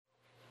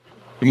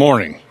Good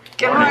morning.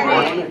 Good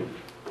morning.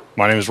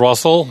 My name is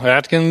Russell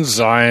Atkins.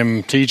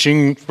 I'm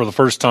teaching for the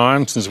first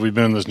time since we've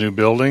been in this new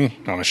building.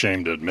 I'm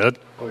ashamed to admit.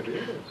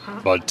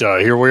 But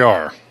here we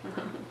are.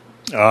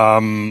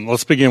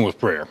 Let's begin with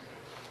prayer.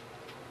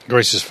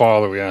 Gracious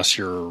Father, we ask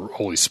your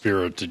Holy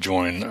Spirit to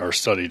join our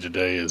study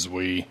today as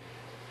we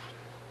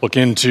look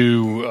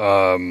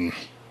into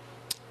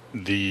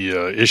the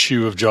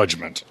issue of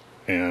judgment.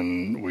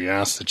 And we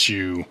ask that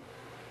you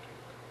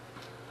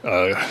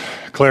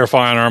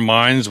clarify in our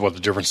minds what the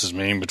differences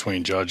mean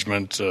between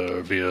judgment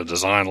via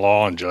design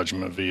law and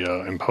judgment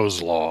via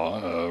imposed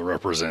law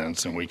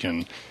represents, and we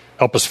can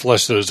help us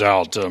flesh those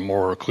out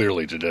more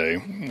clearly today.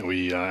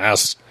 We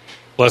ask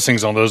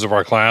blessings on those of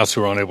our class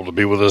who are unable to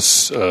be with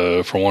us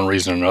for one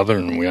reason or another,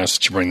 and we ask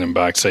that you bring them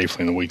back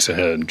safely in the weeks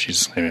ahead. In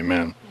Jesus' name,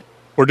 amen.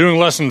 We're doing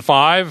lesson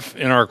 5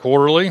 in our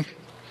quarterly,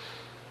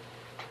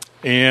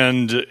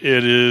 and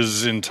it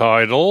is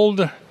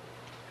entitled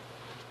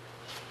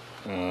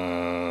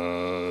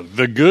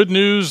The Good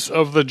News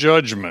of the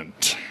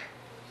Judgment.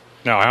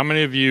 Now, how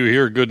many of you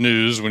hear good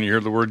news when you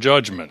hear the word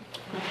judgment?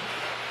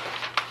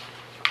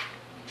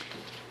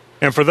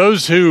 And for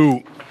those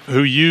who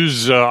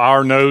use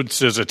our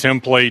notes as a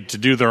template to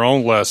do their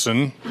own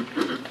lesson,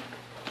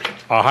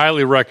 I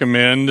highly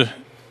recommend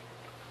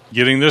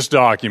getting this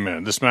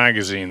document, this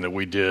magazine that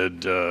we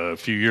did a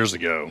few years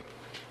ago.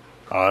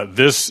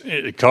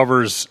 It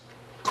covers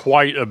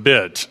quite a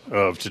bit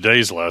of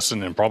today's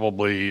lesson and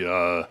probably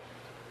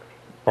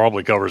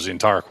covers the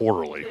entire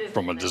quarterly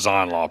from a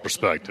design law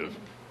perspective.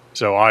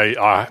 So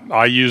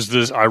I use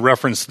this. I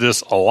referenced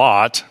this a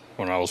lot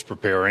when I was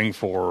preparing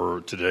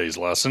for today's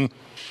lesson.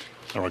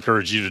 I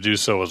encourage you to do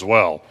so as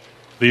well.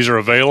 These are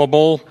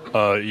available.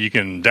 You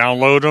can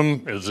download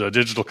them as a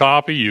digital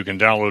copy. You can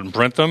download and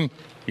print them.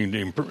 You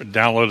can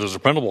download it as a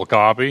printable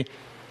copy.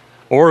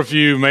 Or if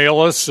you email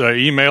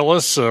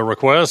us a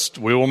request,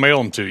 we will mail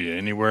them to you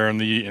anywhere in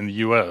the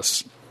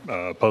U.S.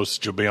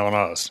 Postage will be on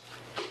us.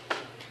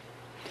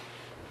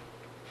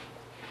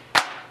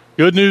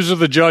 Good news of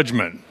the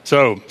judgment.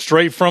 So,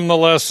 straight from the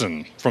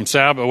lesson, from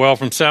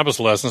Sabbath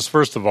lessons,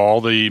 first of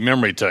all, the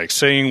memory text,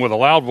 saying with a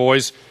loud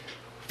voice,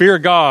 "Fear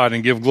God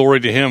and give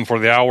glory to him, for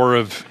the hour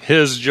of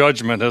his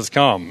judgment has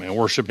come, and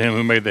worship him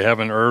who made the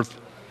heaven, earth,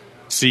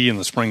 sea, and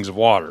the springs of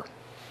water."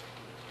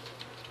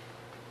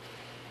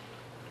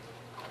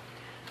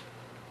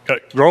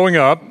 Growing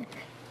up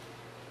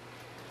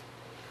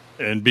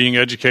and being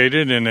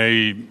educated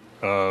in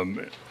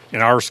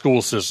our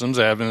school systems,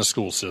 Adventist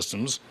school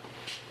systems,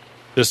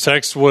 this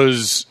text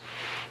was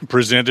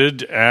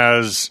presented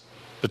as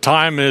the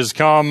time has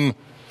come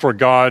for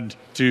God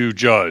to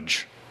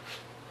judge.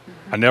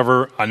 I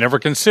never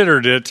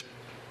considered it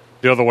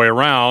the other way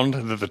around,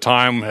 that the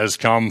time has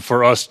come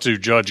for us to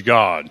judge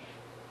God.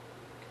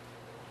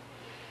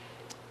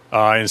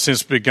 And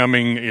since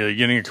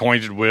getting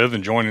acquainted with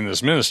and joining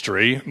this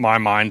ministry, my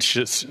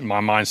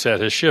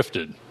mindset has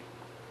shifted.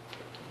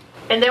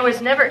 And there was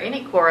never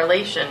any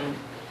correlation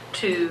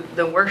to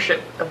the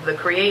worship of the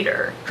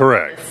Creator.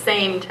 Correct. The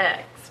same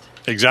text.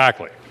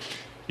 Exactly.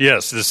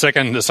 Yes, the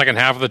second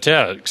half of the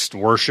text,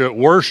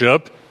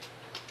 worship,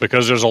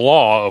 because there's a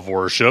law of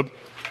worship.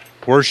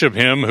 Worship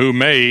him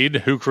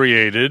who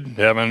created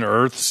heaven,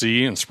 earth,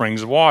 sea, and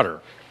springs of water.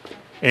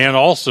 And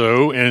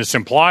also, and it's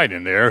implied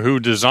in there, who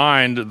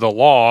designed the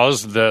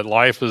laws that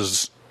life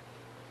is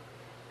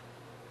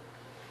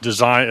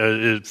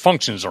it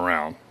functions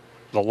around.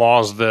 The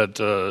laws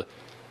that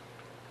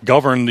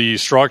govern the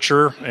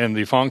structure and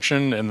the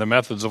function and the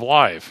methods of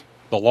life.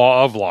 The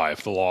law of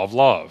life, the law of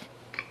love.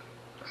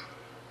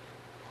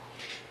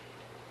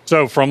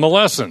 So, from the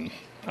lesson,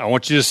 I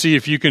want you to see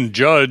if you can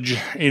judge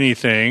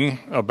anything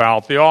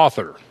about the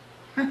author.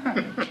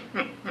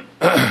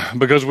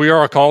 Because we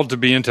are called to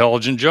be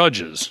intelligent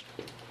judges.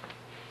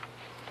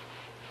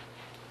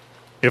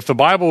 If the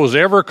Bible is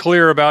ever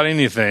clear about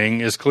anything,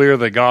 it's clear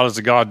that God is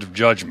a God of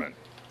judgment.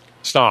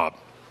 Stop.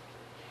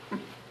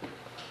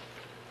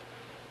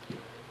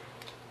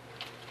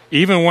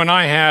 Even when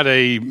I had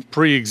a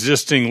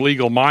pre-existing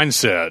legal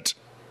mindset,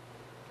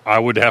 I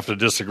would have to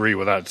disagree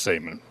with that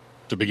statement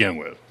to begin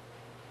with.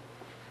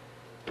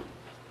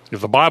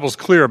 If the Bible's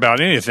clear about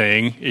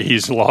anything,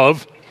 he's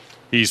love,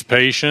 he's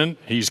patient,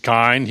 he's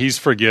kind, he's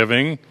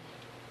forgiving.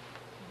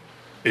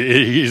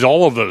 He's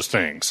all of those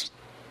things.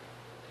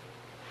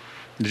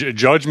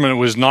 Judgment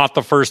was not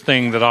the first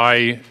thing that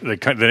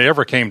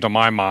ever came to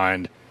my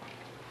mind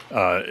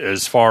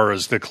as far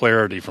as the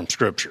clarity from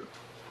Scripture.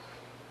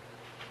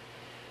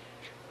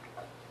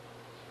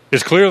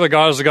 It's clear that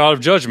God is a God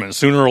of judgment.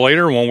 Sooner or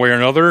later, one way or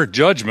another,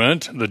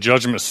 the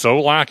judgment so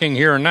lacking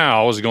here and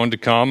now, is going to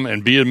come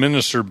and be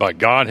administered by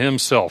God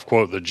himself,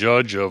 quote, the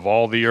judge of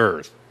all the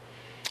earth.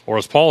 Or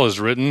as Paul has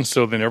written,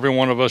 so then every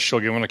one of us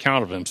shall give an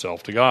account of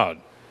himself to God.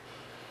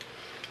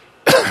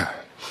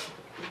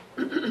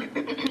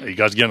 You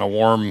guys getting a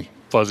warm,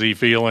 fuzzy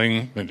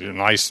feeling? A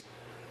nice,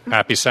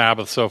 happy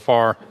Sabbath so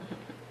far?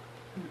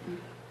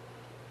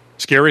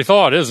 Scary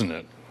thought, isn't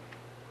it?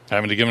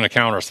 having to give an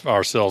account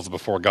ourselves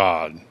before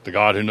God, the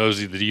God who knows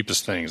the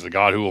deepest things, the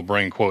God who will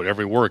bring, quote,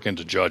 every work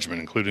into judgment,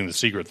 including the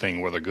secret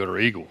thing, whether good or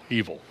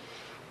evil.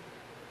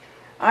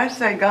 I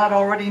say God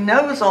already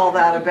knows all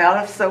that about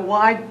us, so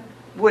why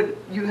would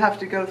you have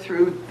to go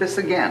through this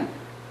again?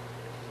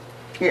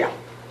 Yeah.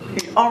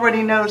 He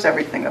already knows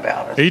everything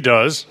about us. He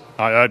does.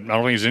 I don't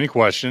think there's any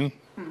question.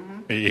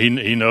 Mm-hmm.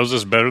 He knows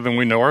us better than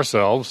we know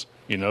ourselves.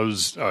 He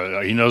knows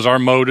our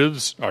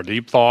motives, our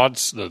deep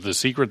thoughts, the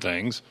secret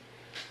things.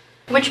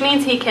 Which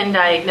means he can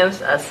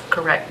diagnose us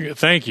correctly.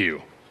 Thank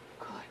you.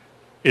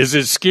 Is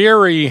it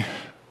scary?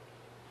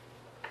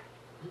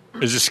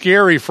 Is it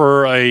scary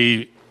for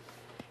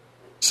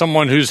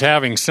someone who's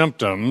having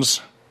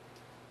symptoms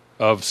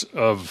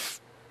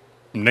of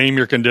name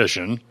your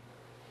condition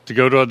to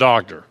go to a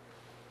doctor?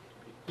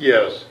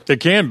 Yes. It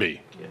can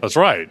be. That's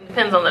right.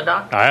 Depends on the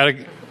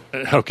doctor.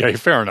 Okay,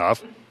 fair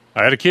enough.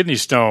 I had a kidney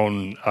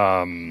stone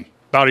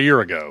about a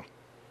year ago.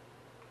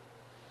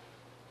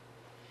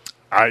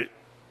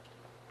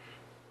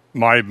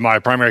 My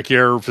primary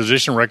care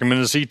physician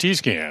recommended a CT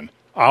scan.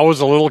 I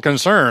was a little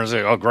concerned. I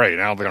said, oh, great,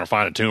 now they're going to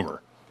find a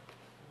tumor.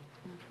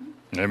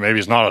 And maybe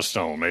it's not a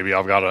stone. Maybe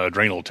I've got an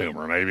adrenal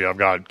tumor. Maybe I've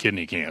got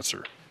kidney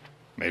cancer.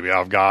 Maybe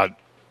I've got...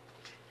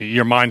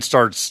 Your mind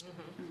starts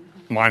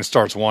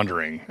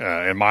wandering,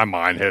 and my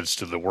mind heads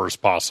to the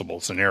worst possible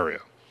scenario.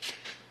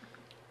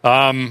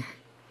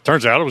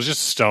 Turns out it was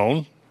just a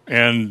stone,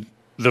 and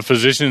the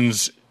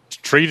physicians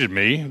treated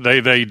me.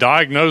 They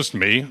diagnosed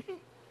me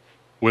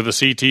with a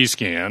CT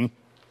scan.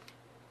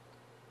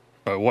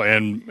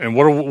 And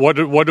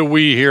what do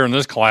we here in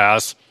this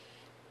class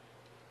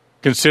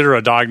consider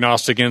a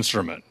diagnostic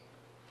instrument?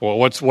 Well,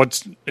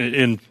 what's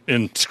in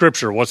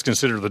Scripture? What's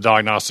considered the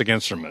diagnostic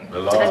instrument? The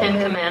law. The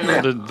Ten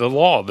Commandments. The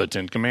law, the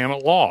Ten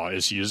Commandment law,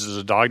 is used as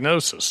a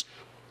diagnosis.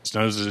 It's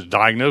known as a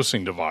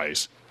diagnosing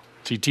device.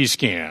 CT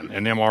scan,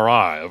 an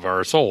MRI of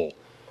our soul.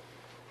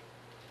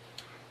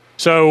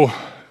 So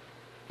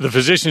the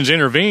physicians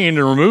intervened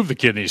and removed the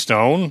kidney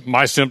stone.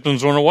 My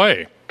symptoms went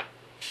away.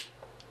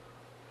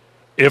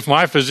 If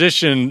my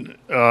physician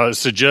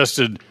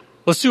suggested,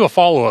 let's do a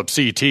follow-up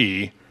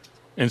CT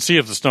and see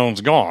if the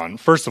stone's gone,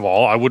 first of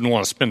all, I wouldn't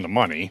want to spend the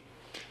money.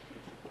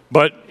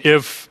 But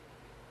if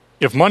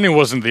money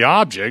wasn't the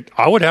object,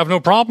 I would have no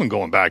problem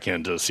going back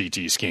into a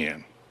CT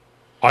scan.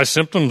 My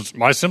symptoms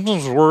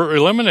were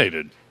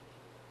eliminated.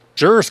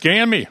 Sure,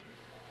 scan me.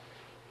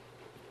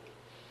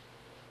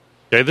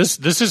 Okay,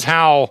 this is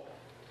how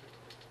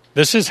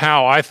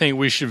I think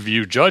we should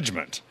view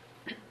judgment.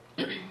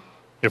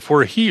 If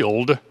we're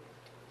healed,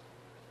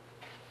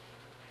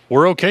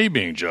 we're okay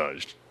being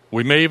judged.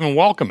 We may even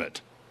welcome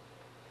it.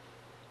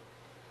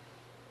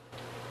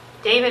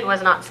 David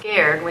was not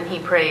scared when he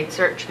prayed,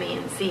 "Search me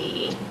and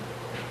see."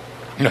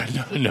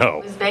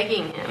 No. He was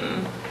begging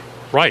him.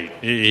 Right.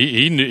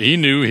 He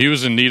knew he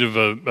was in need of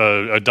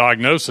a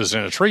diagnosis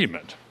and a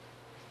treatment.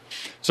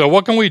 So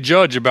what can we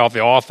judge about the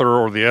author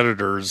or the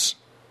editor's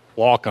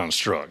law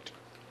construct?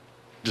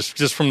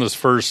 Just from this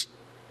first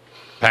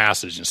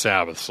passage in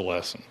Sabbath's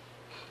lesson.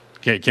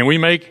 Can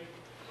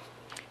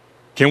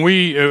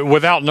we,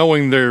 without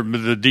knowing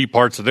the deep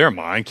parts of their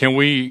mind, can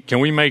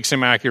we make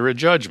some accurate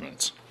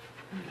judgments?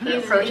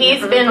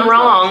 He's been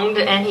wronged,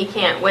 and he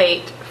can't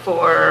wait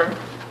for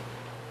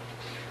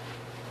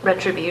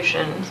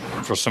retribution.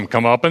 For some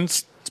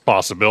comeuppance, it's a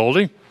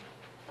possibility.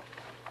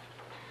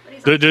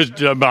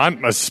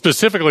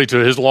 Specifically to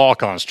his law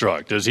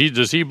construct, does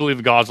he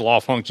believe God's law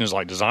functions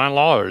like design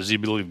law, or does he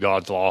believe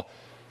God's law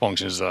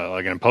functions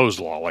like an imposed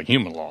law, like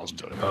human laws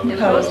do?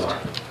 Imposed.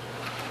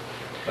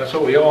 That's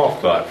what we all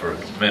thought for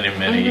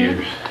many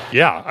years.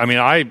 Yeah, I mean,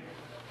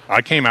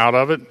 I came out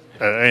of it,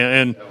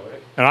 and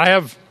I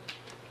have.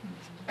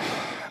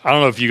 I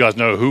don't know if you guys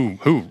know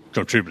who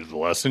contributed to the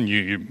lesson.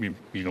 You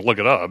can look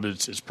it up.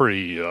 It's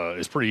pretty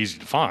easy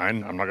to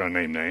find. I'm not going to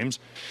name names,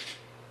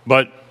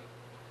 but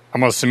I'm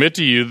going to submit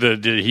to you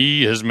that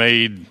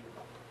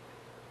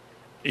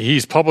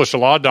he's published a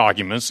lot of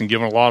documents and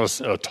given a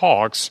lot of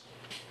talks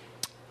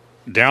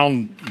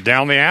down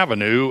the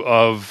avenue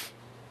of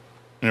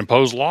an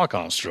imposed law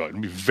construct.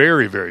 It'd be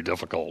very, very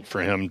difficult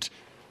for him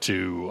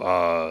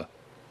to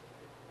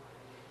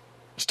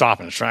stop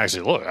in his tracks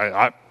and say, look,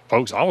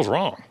 folks, I was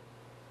wrong.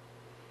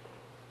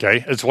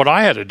 Okay, it's what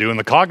I had to do, and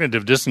the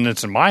cognitive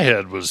dissonance in my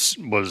head was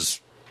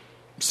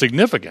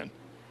significant,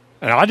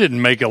 and I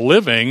didn't make a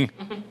living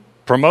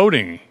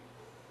promoting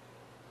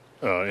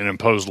an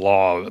imposed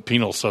law, a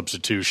penal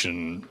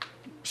substitution,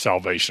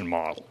 salvation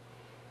model.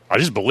 I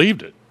just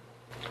believed it.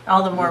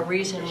 All the more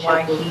reason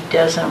why he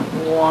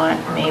doesn't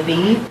want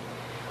maybe,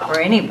 or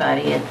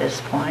anybody at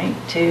this point,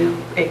 to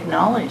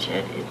acknowledge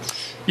it.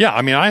 Yeah,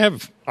 I mean, I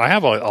have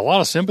a lot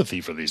of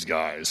sympathy for these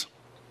guys.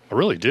 I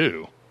really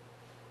do.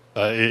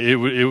 It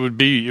would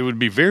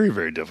be very,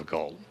 very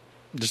difficult.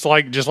 Just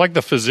like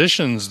the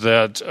physicians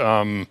that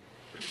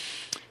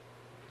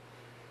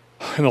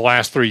in the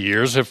last 3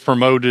 years have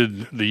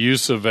promoted the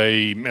use of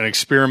an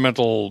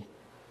experimental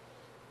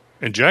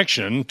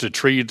injection to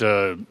treat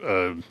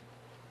a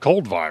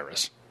cold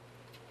virus.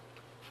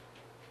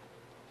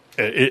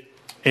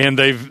 And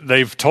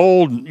they've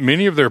told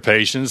many of their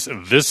patients,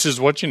 this is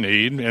what you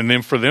need, and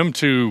then for them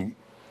to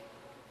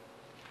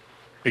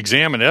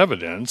examine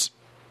evidence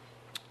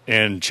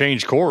and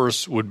change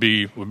course would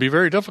be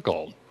very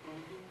difficult,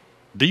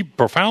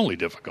 profoundly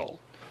difficult.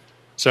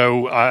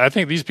 So I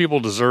think these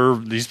people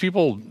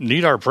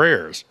need our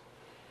prayers,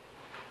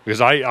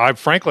 because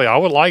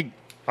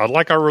I'd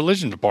like our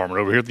religion department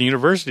over here at the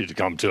university to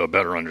come to a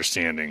better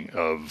understanding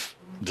of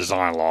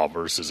design law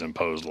versus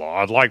imposed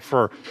law. I'd like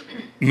for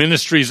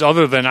ministries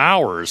other than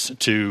ours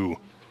to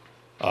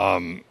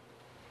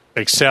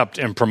accept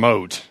and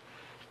promote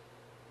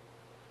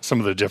some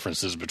of the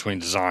differences between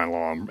design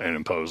law and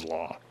imposed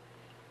law,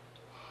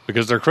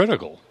 because they're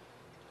critical.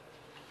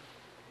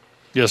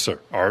 Yes, sir.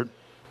 Art?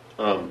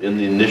 In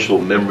the initial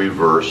memory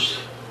verse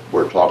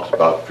where it talks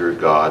about fear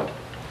God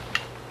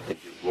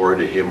and give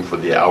glory to him for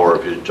the hour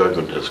of his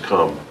judgment has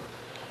come,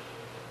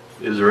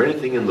 is there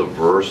anything in the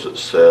verse that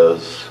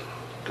says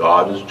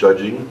God is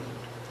judging,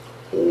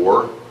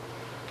 or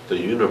the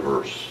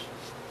universe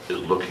is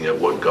looking at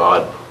what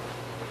God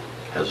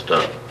has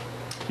done?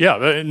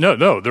 Yeah,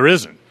 no, there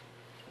isn't.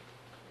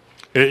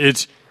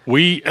 It's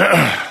we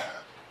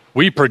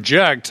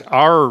project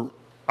our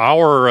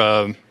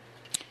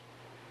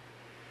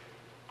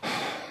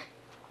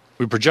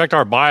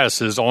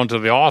biases onto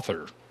the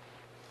author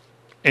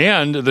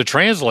and the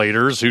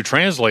translators who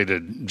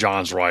translated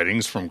John's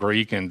writings from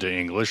Greek into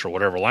English or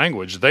whatever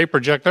language. They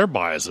project their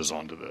biases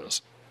onto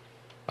this.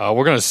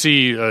 We're going to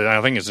see,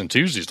 I think it's in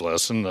Tuesday's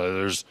lesson,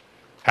 there's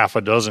half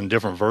a dozen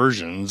different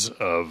versions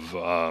of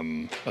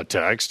a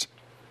text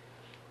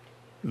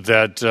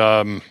that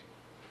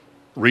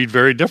read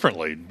very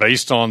differently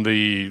based on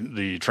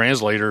the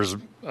translator's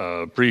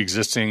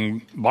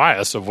pre-existing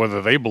bias of whether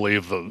they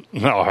believe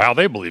how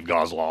they believe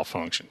God's law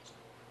functions.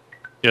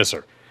 Yes,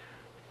 sir.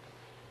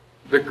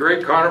 The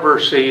great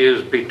controversy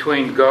is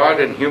between God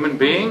and human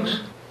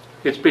beings.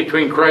 It's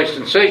between Christ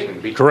and Satan.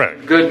 Between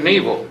Correct. Good and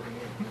evil.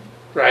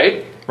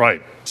 Right?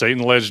 Right.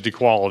 Satan alleged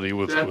equality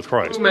with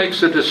Christ. Who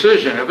makes the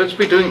decision? If it's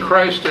between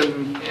Christ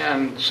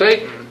and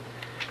Satan,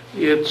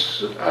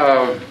 it's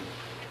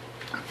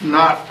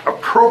not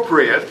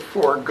appropriate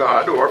for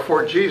God or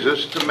for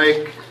Jesus to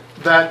make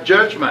that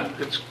judgment.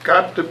 It's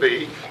got to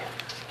be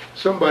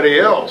somebody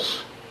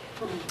else.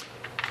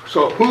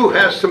 So who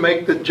has to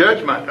make the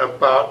judgment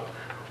about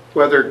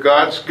whether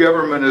God's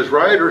government is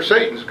right or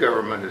Satan's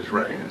government is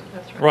right?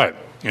 That's Right.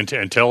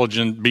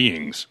 Intelligent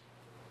beings.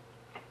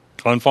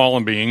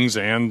 Unfallen beings,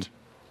 and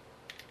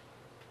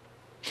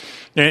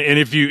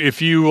if you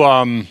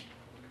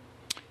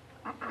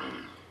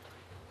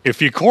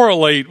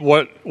correlate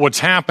what's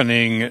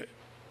happening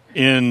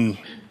in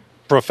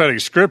prophetic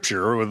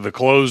scripture with the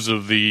close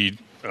of the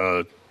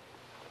the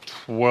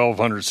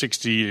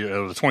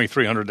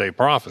 2300 day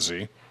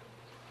prophecy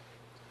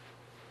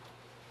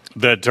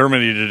that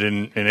terminated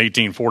in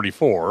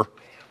 1844,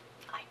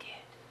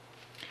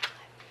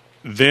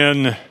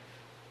 then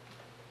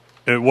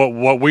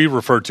what we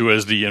refer to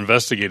as the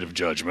investigative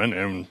judgment,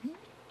 and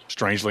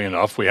strangely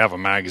enough, we have a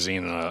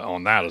magazine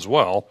on that as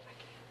well.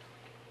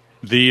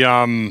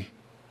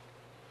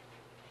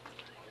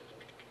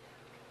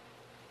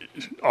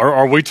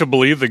 Are we to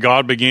believe that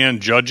God began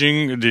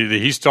judging?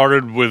 He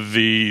started with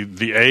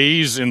the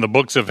A's in the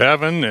books of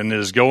heaven and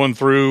is going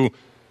through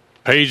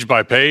page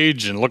by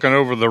page and looking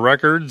over the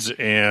records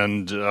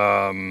and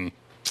to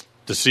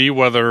see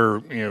whether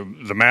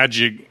the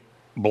magic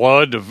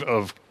blood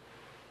of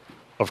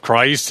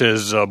Christ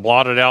has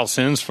blotted out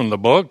sins from the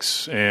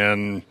books,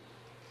 and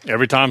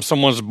every time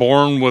someone's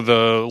born with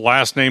a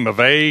last name of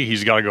A,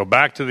 he's got to go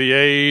back to the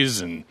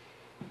A's, and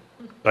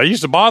that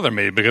used to bother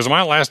me because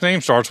my last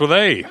name starts with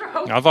A.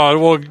 I thought,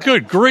 well,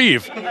 good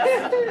grief.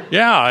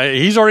 Yeah,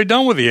 he's already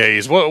done with the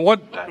A's.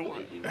 What?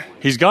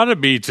 He's got to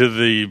be to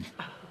the.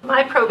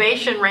 My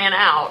probation ran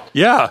out.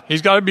 Yeah,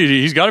 he's got to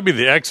be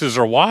the X's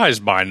or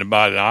Y's by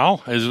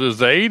now. It was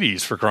the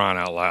 80s, for crying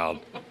out loud.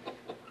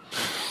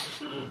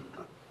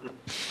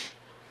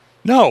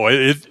 No,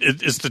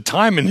 it's the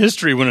time in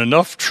history when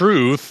enough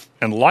truth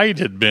and light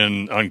had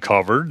been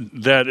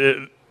uncovered that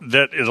it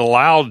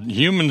allowed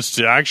humans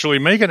to actually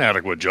make an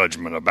adequate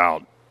judgment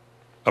about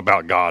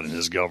God and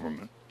his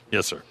government.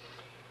 Yes, sir.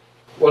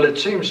 Well, it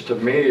seems to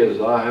me, as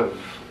I have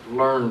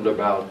learned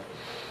about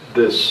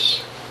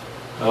this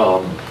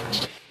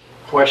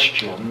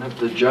question of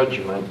the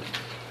judgment,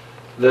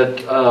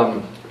 that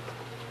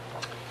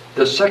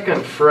the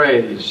second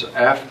phrase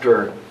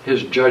after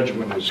his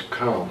judgment has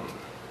come,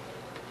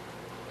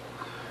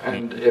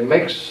 and it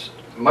makes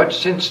much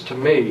sense to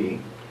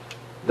me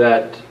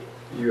that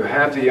you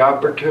have the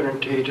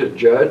opportunity to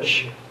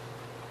judge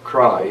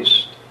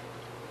Christ,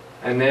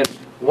 and then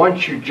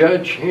once you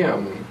judge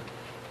him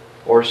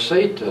or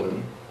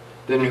Satan,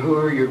 then who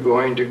are you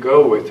going to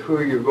go with? Who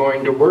are you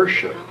going to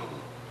worship?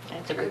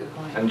 That's a good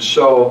point. And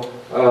so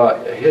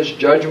his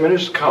judgment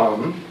has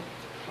come.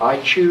 I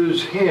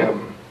choose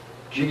him,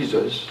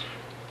 Jesus,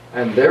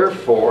 and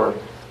therefore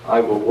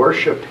I will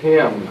worship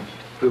him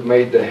who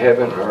made the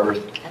heaven and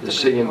earth, the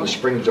sea, and the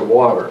springs of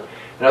water.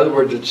 In other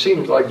words, it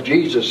seems like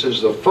Jesus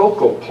is the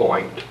focal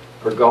point,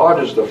 or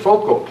God is the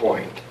focal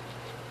point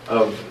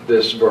of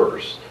this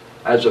verse,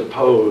 as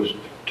opposed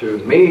to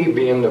me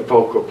being the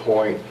focal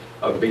point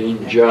of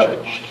being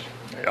judged.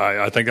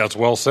 I think that's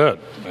well said.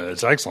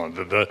 It's excellent.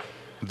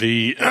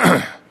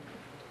 The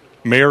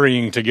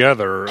marrying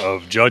together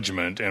of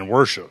judgment and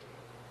worship.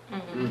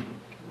 Mm-hmm.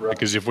 Right.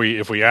 Because if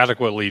we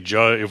adequately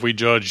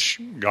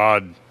judge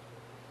God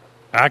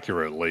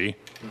accurately,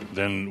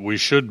 then we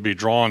should be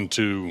drawn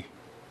to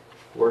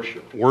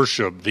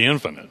worship the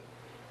infinite.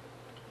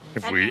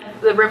 And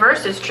the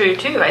reverse is true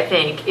too, I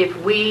think.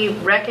 If we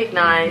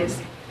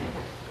recognize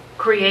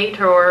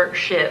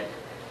creatorship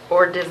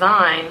or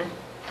design,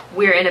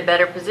 we're in a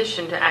better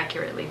position to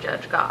accurately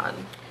judge God.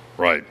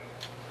 Right.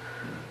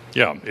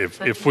 Yeah.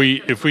 If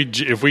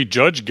we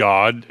judge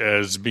God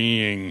as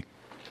being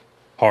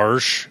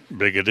harsh,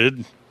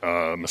 bigoted,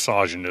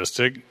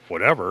 misogynistic,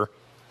 whatever,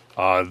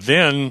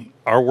 then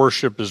our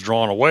worship is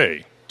drawn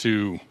away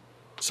to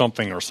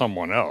something or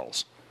someone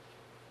else.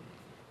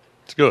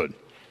 It's good.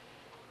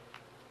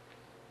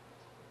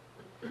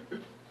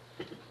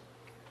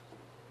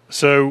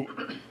 So,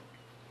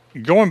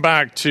 going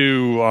back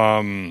to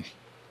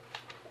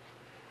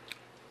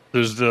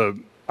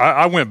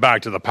I went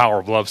back to the Power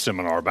of Love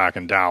seminar back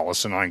in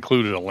Dallas, and I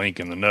included a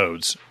link in the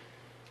notes.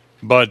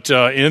 But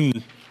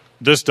in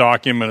this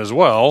document as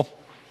well,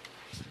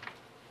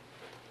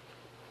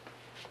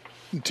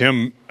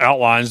 Tim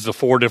outlines the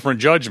 4 different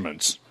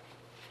judgments.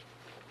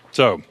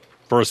 So,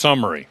 for a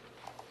summary.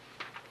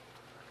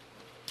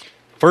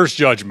 First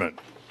judgment,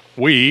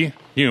 we,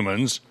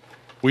 humans,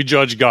 we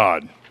judge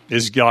God.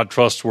 Is God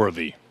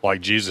trustworthy,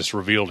 like Jesus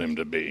revealed him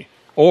to be?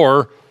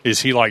 Or is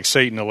he like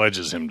Satan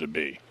alleges him to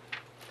be?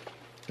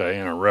 Okay,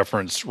 and I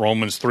reference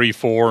Romans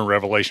 3:4 and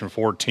Revelation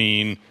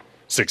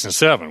 14:6 and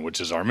 7,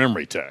 which is our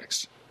memory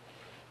text.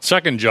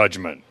 Second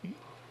judgment.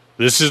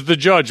 This is the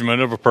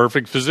judgment of a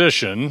perfect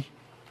physician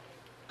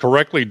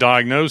correctly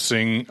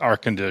diagnosing our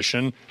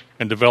condition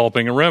and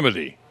developing a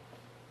remedy.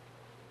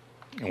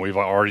 And we've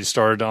already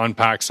started to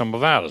unpack some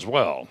of that as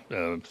well.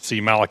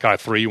 See Malachi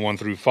 3:1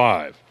 through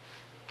 5.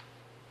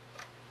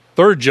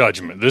 Third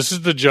judgment. This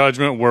is the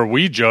judgment where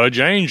we judge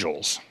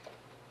angels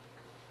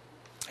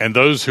and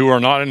those who are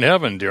not in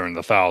heaven during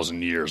the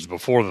 1,000 years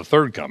before the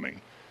third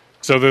coming,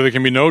 so that there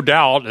can be no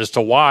doubt as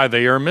to why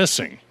they are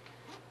missing.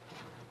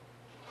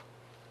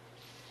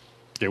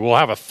 Okay, we'll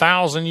have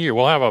 1,000 years.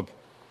 We'll have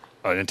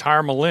an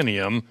entire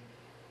millennium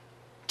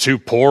to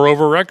pore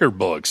over record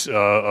books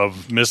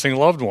of missing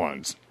loved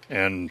ones,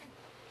 and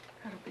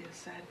That'll be a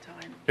sad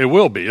time. it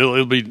will be.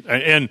 It'll be.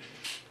 And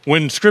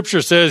when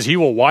Scripture says He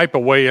will wipe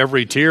away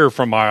every tear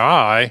from my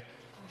eye,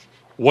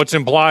 what's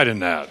implied in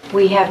that?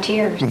 We have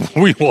tears.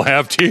 We will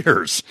have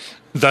tears.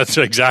 That's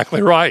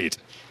exactly right.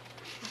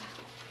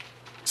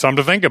 Something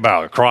to think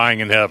about,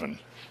 crying in heaven.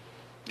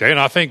 Okay, and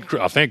I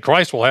think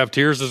Christ will have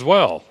tears as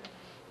well.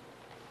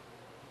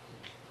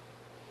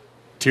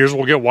 Tears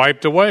will get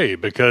wiped away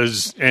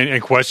because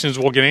and questions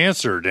will get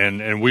answered,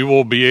 and we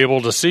will be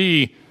able to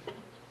see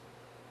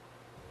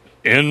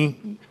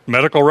in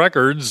medical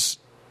records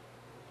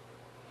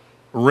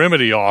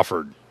remedy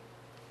offered,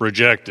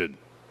 rejected,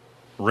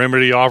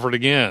 remedy offered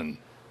again,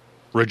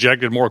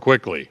 rejected more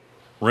quickly,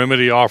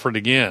 remedy offered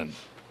again,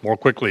 more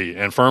quickly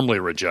and firmly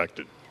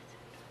rejected.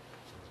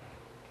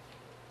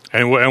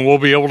 And we'll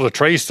be able to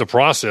trace the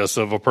process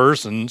of a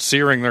person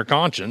searing their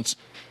conscience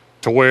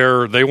to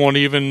where they won't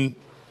even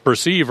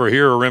perceive or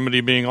hear a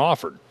remedy being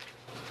offered.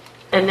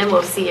 And then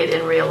we'll see it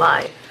in real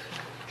life.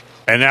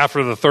 And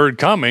after the third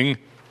coming,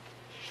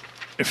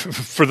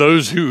 for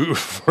those who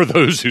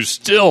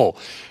still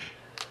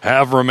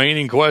have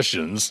remaining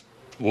questions,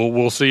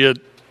 we'll see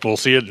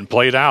it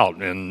played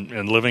out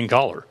in living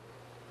color.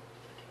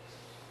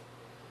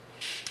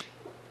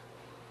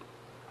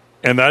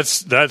 And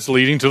that's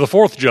leading to the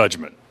fourth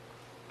judgment.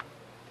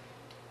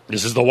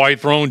 This is the white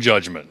throne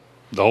judgment.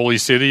 The holy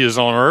city is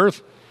on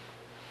earth.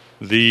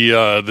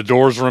 The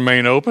doors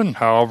remain open,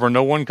 however,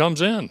 no one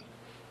comes in.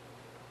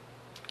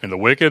 And the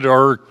wicked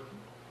are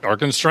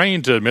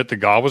constrained to admit that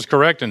God was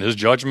correct in his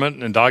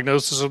judgment and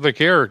diagnosis of the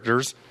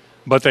characters,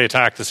 but they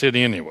attack the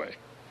city anyway.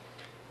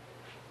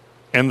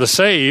 And the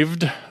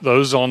saved,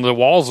 those on the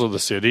walls of the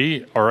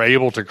city, are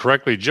able to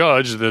correctly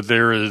judge that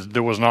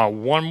there was not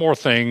one more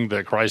thing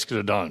that Christ could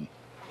have done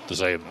to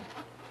save them.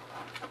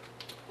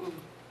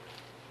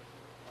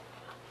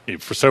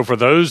 So for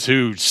those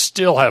who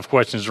still have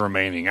questions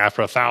remaining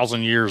after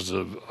 1,000 years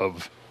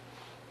of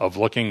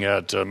looking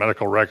at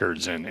medical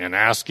records and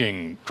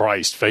asking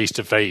Christ face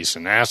to face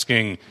and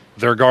asking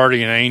their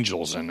guardian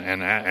angels and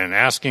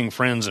asking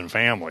friends and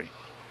family,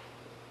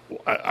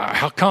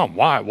 how come?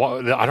 Why?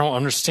 I don't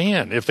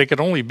understand. If they could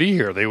only be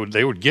here, they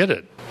would get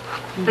it.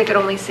 They could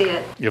only see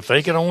it. If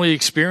they could only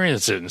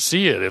experience it and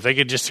see it, if they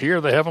could just hear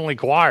the heavenly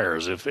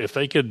choirs, if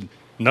they could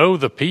know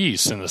the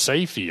peace and the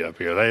safety up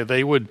here,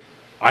 they would.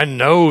 I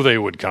know they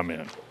would come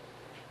in.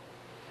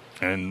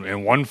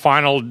 And one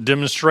final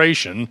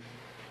demonstration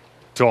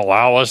to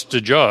allow us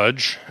to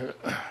judge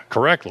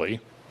correctly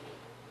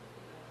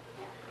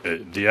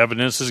The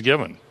evidence is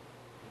given.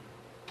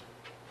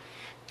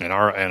 And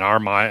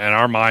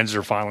our minds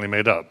are finally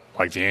made up,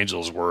 like the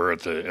angels were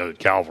at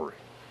Calvary.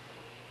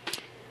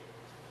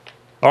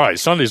 All right,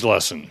 Sunday's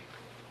lesson.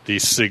 The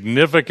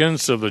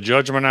significance of the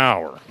judgment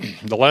hour.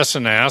 The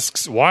lesson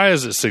asks, why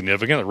is it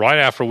significant that right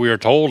after we are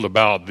told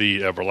about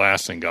the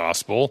everlasting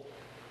gospel,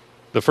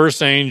 the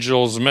first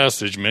angel's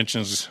message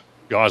mentions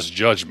God's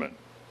judgment?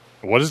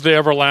 What does the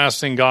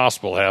everlasting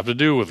gospel have to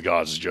do with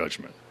God's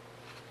judgment?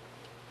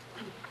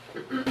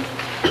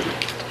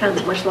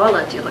 Depends which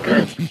lowlands you look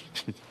at.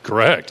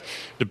 Correct.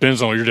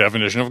 Depends on your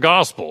definition of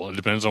gospel. It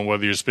depends on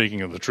whether you're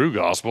speaking of the true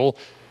gospel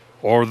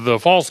or the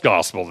false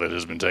gospel that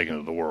has been taken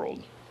to the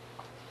world.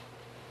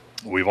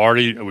 We've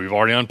already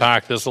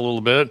unpacked this a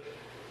little bit.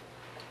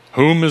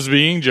 Whom is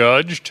being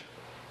judged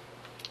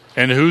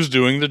and who's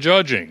doing the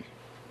judging?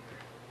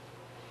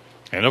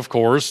 And of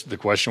course, the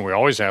question we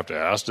always have to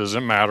ask, does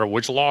it matter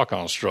which law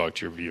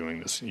construct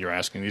you're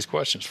asking these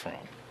questions from?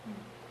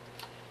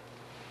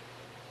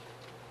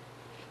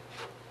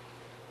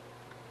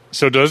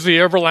 So does the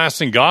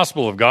everlasting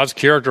gospel of God's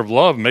character of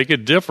love make a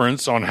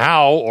difference on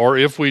how or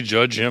if we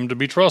judge him to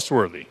be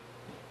trustworthy?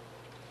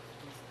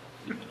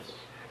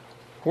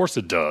 Of course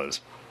it does.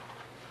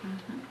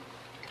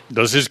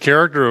 Does his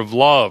character of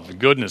love,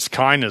 goodness,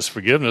 kindness,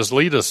 forgiveness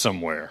lead us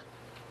somewhere?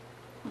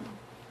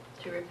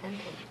 To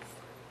repentance.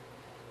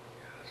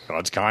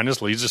 God's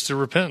kindness leads us to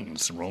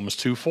repentance in Romans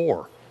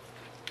 2:4.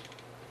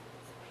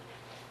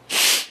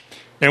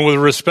 And with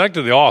respect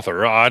to the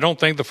author, I don't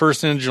think the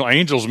first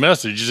angel's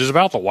message is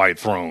about the white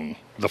throne,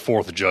 the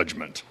fourth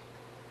judgment.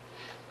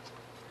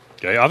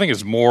 Okay, I think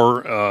it's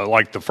more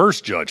like the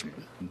first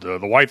judgment. The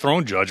white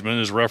throne judgment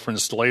is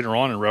referenced later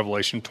on in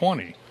Revelation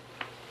 20.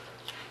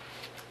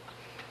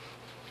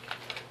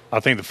 I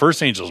think the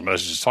first angel's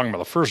message is talking about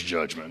the first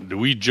judgment. Do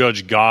we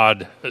judge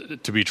God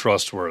to be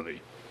trustworthy?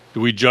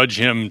 Do we judge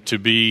him to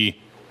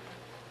be...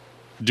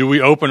 Do we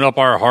open up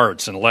our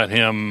hearts and let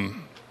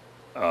him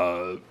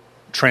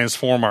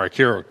transform our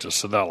character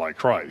so that like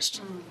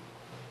Christ?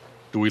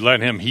 Do we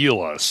let him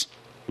heal us?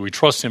 Do we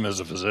trust him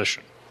as a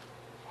physician?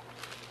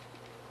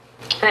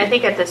 And I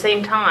think at the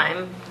same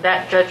time,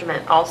 that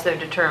judgment also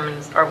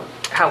determines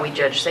how we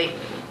judge Satan.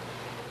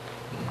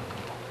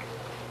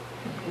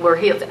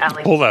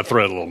 Pull that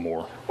thread a little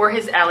more. Were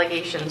his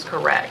allegations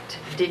correct?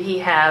 Did he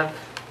have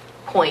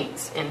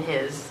points in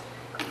his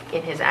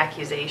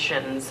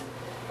accusations?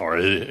 Or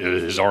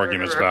his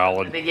argument's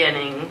valid? At the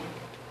beginning.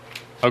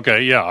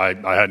 Okay, yeah,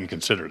 I hadn't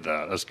considered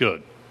that. That's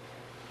good.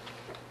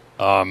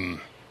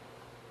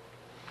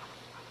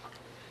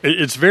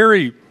 It's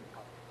very...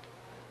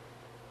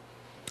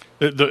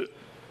 The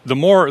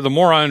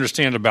more I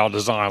understand about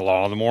design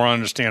law, the more I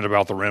understand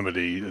about the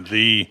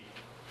remedy,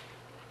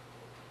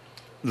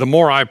 the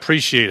more I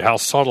appreciate how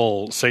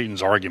subtle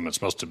Satan's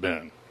arguments must have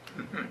been.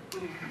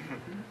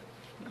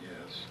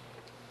 Yes.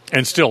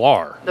 And still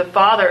are. The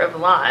father of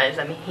lies,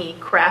 he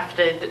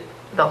crafted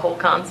the whole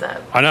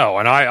concept. I know,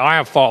 and I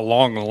have thought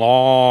long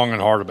and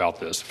hard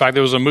about this. In fact,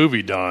 there was a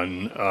movie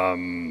done,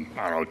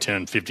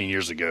 10, 15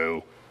 years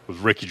ago with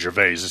Ricky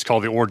Gervais. It's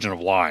called The Origin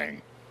of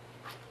Lying.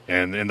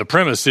 And the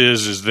premise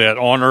is that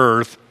on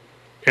Earth,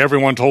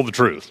 everyone told the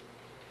truth.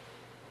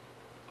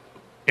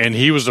 And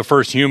he was the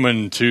first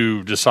human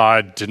to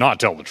decide to not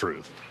tell the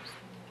truth.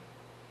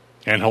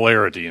 And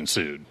hilarity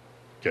ensued.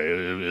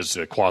 Okay, it's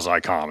a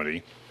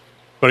quasi-comedy.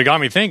 But it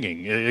got me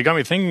thinking. It got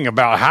me thinking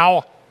about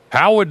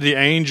how would the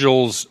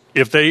angels,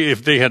 if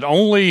they had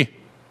only,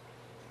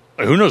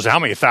 who knows how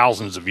many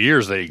thousands of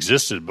years they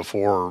existed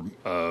before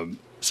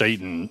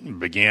Satan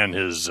began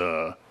his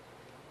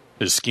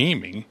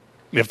scheming.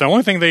 If the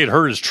only thing they had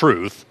heard is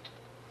truth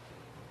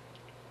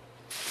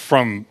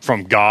from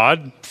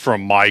God,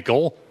 from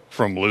Michael,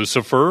 from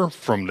Lucifer,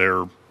 from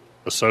their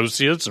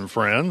associates and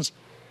friends,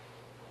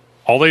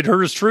 all they'd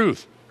heard is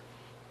truth.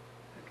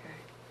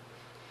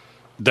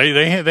 Okay.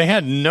 They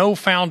had no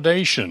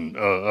foundation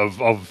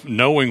of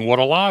knowing what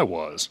a lie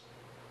was.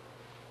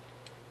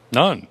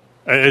 None.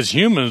 As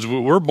humans,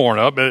 we're born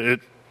up.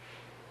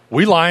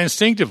 We lie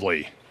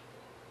instinctively.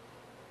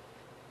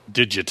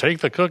 Did you take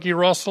the cookie,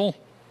 Russell?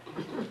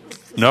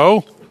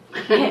 No?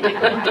 Wasn't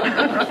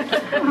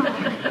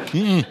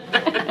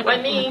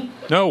me.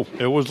 No,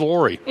 it was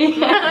Lori.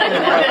 It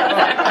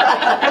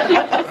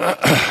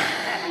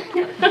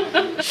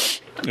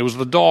was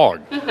the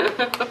dog.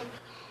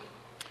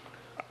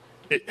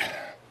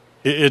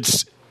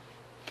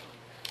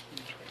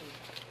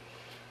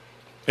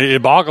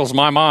 It boggles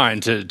my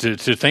mind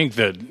to think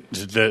that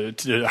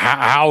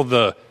how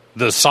the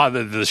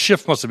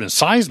shift must have been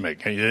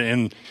seismic,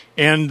 and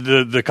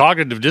the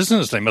cognitive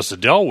dissonance they must have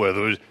dealt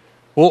with.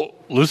 Well,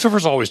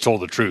 Lucifer's always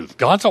told the truth.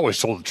 God's always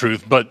told the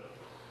truth, but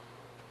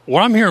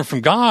what I'm hearing from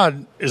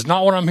God is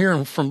not what I'm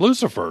hearing from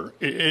Lucifer.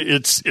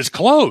 It's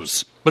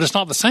close, but it's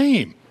not the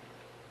same.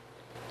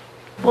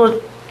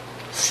 Well,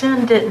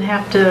 sin didn't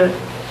have to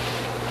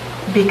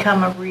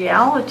become a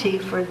reality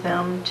for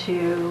them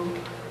to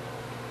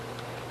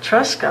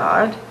trust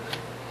God,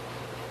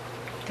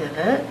 did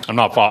it? I'm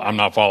not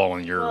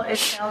following your... Well, it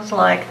sounds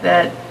like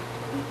that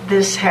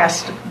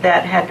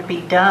that had to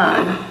be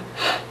done.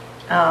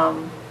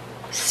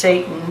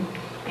 Satan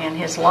and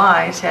his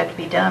lies had to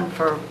be done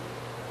for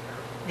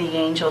the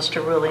angels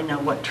to really know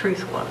what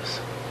truth was.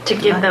 To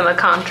give them a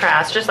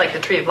contrast, just like the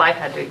tree of life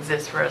had to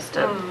exist for us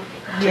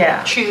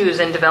to choose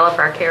and develop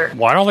our character.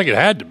 Well, I don't think it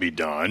had to be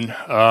done.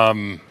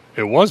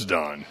 It was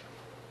done.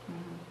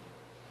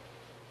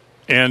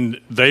 And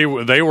they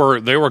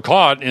were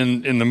caught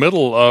in the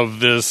middle of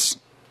this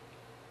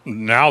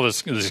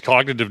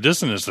cognitive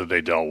dissonance that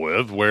they dealt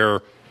with,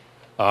 where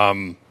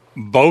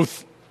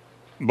both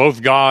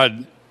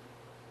God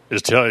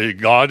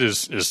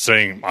is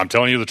saying, I'm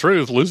telling you the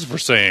truth.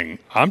 Lucifer's saying,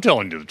 I'm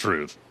telling you the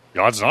truth.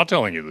 God's not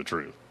telling you the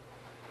truth.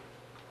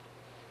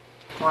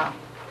 Wow.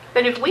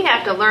 But if we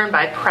have to learn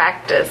by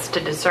practice to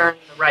discern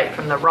the right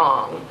from the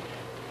wrong,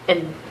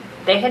 and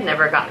they had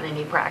never gotten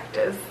any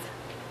practice,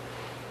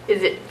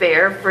 is it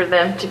fair for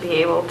them to be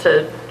able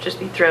to just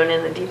be thrown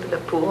in the deep of the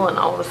pool and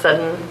all of a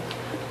sudden,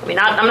 I mean,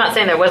 I'm not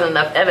saying there wasn't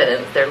enough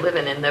evidence. They're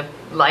living in the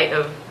light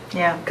of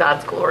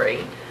God's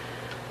glory.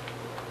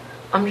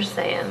 I'm just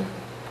saying.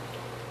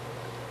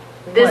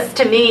 This,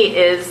 to me,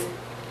 is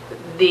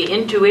the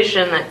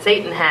intuition that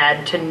Satan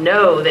had to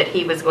know that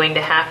he was going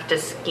to have to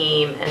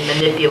scheme and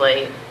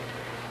manipulate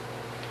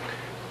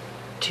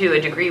to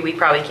a degree we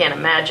probably can't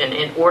imagine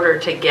in order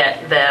to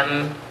get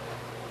them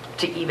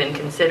to even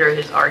consider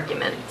his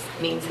arguments.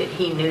 Means that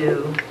he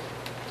knew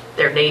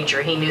their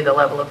nature. He knew the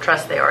level of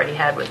trust they already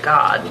had with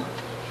God.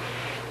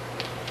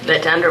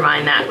 That to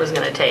undermine that was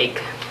going to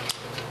take...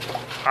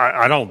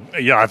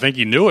 I think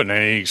he knew it and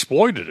he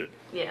exploited it.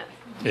 Yeah.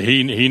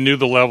 He knew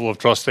the level of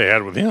trust they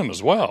had with him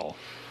as well,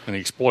 and he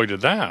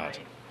exploited that.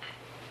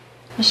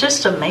 It's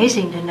just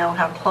amazing to know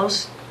how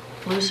close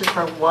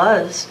Lucifer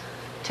was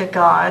to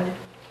God.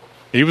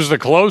 He was the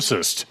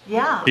closest.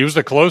 Yeah. He was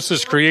the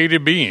closest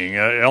created being.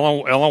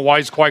 Ellen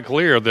White's quite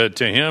clear that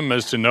to him,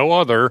 as to no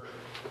other,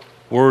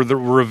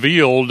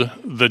 revealed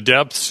the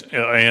depths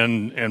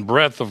and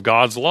breadth of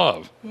God's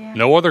love. Yeah.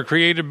 No other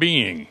created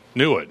being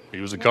knew it. He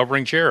was a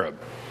covering cherub.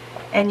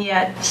 And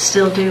yet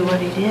still do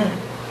what he did.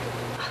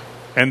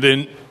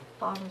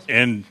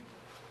 And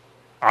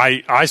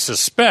I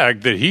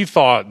suspect that he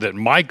thought that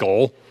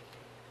Michael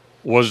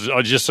was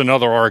just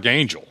another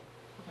archangel.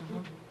 Mm-hmm.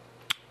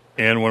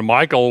 And when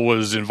Michael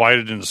was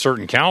invited into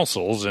certain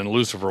councils and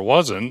Lucifer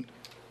wasn't,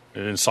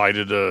 it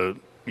incited a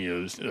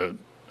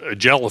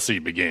jealousy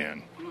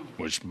began,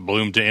 which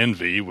bloomed to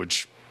envy,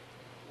 which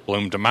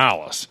bloomed to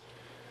malice.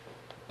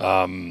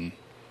 And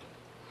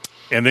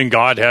then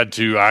God had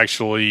to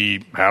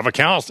actually have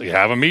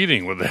a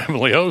meeting with the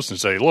heavenly host and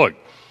say, look,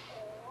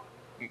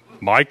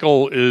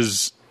 Michael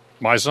is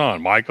my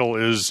son. Michael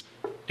is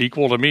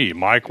equal to me.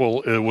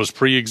 Michael was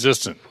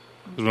pre-existent.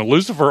 When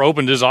Lucifer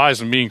opened his eyes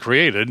from being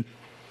created,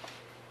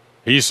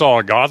 he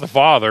saw God the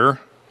Father,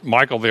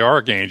 Michael the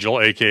Archangel,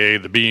 a.k.a.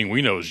 the being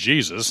we know as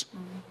Jesus,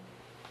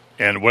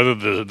 and whether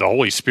the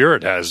Holy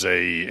Spirit has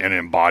an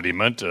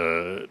embodiment,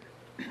 I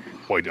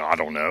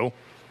don't know.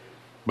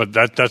 But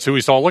that's who he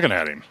saw looking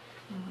at him.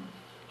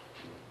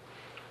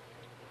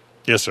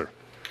 Yes, sir.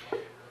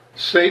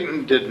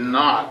 Satan did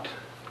not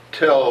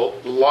tell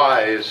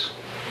lies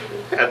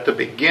at the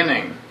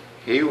beginning.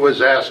 He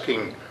was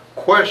asking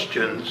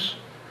questions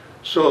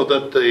so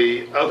that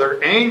the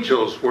other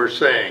angels were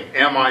saying,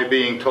 am I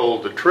being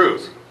told the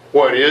truth?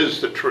 What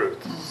is the truth?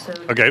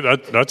 Okay,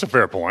 that's a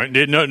fair point.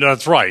 No,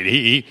 that's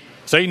right.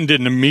 Satan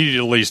didn't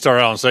immediately start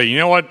out and say, you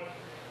know what?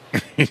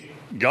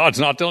 God's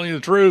not telling you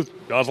the truth.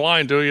 God's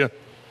lying to you.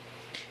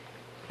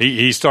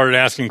 He started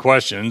asking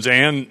questions,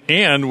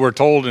 and we're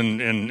told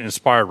in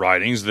inspired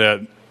writings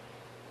that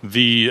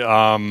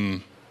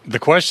the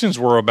questions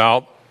were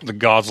about the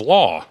God's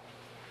law.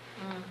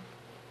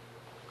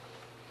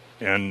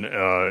 And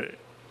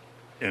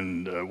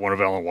in one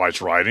of Ellen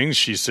White's writings,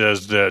 she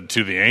says that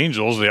to the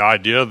angels, the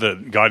idea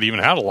that God even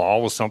had a law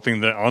was something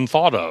that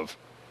unthought of.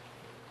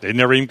 They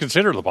never even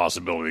considered the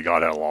possibility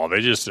God had a law. They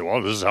just said,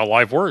 well, this is how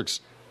life works.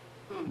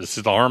 This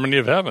is the harmony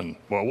of heaven.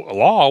 Well, a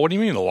law? What do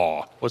you mean the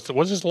law? What's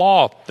this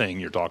law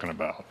thing you're talking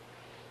about?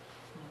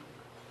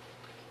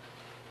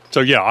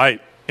 So yeah,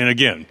 and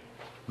again,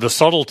 the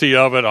subtlety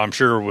of it, I'm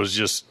sure, was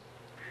just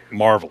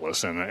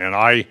marvelous, and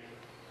I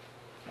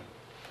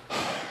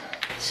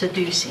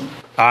seducing.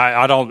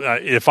 I don't.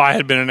 If I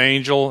had been an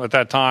angel at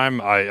that time,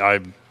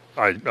 I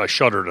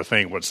shudder to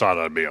think what side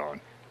I'd be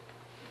on.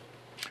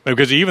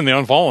 Because even the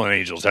unfallen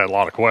angels had a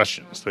lot of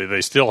questions.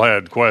 They still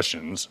had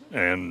questions,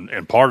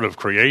 and part of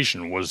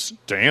creation was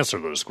to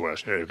answer those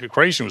questions.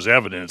 Creation was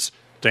evidence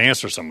to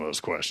answer some of those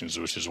questions,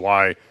 which is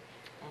why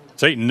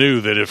Satan knew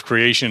that if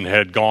creation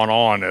had gone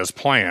on as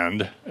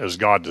planned, as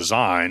God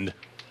designed,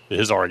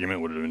 his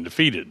argument would have been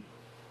defeated.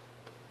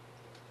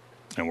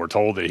 And we're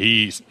told that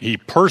he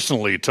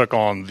personally took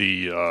on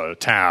the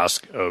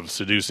task of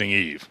seducing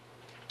Eve.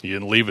 He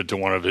didn't leave it to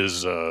one of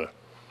his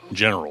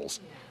generals.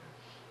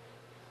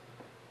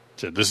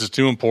 Said, this is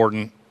too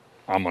important,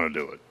 I'm going to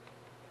do it.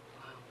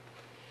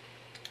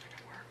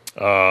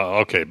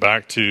 Okay,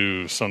 back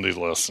to Sunday's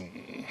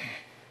lesson.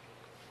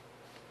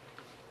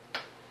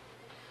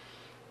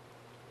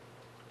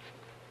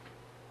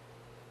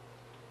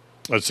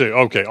 let's see.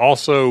 Okay,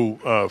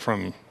 also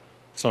from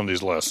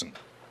Sunday's lesson.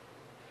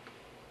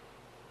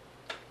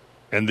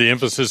 And the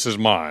emphasis is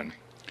mine.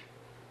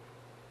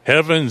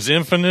 Heaven's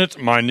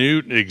infinite,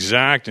 minute,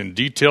 exact, and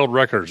detailed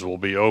records will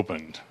be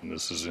opened. And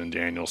this is in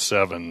Daniel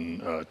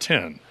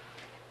 7:10.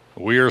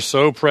 We are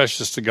so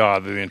precious to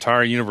God that the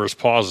entire universe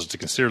pauses to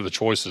consider the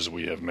choices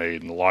we have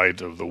made in the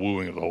light of the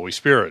wooing of the Holy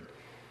Spirit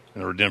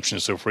and the redemption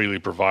so freely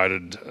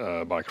provided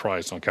by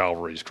Christ on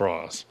Calvary's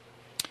cross.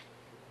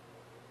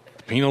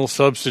 Penal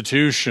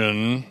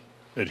substitution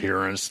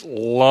adherents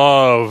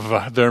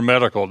love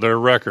their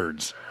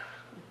records.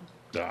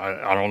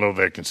 I don't know if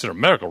they consider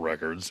medical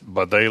records,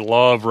 but they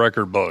love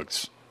record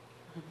books.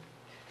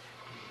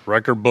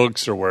 Record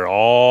books are where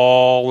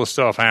all the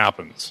stuff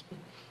happens.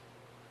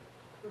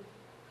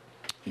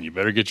 And you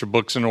better get your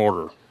books in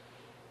order.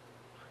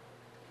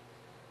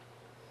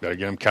 Got to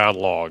get them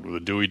cataloged with a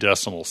Dewey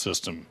Decimal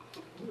System.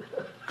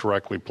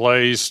 Correctly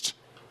placed,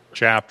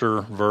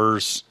 chapter,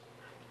 verse,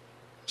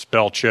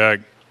 spell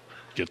check,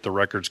 get the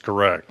records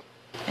correct.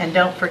 And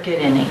don't forget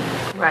any.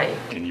 Right.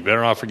 And you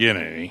better not forget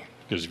any,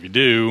 because if you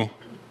do,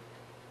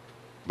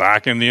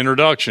 back in the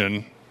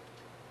introduction,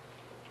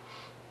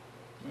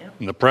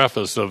 in the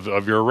preface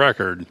of your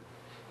record,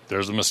 if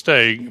there's a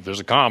mistake, if there's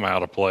a comma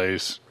out of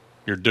place,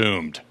 you're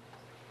doomed.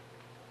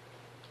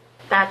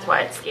 That's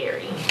why it's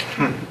scary.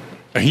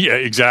 Yeah,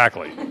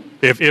 exactly.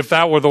 If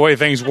that were the way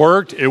things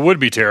worked, it would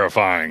be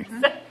terrifying.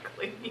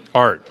 Exactly.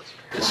 Art.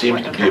 It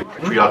seems to be a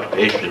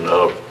preoccupation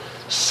of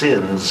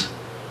sins,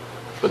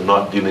 but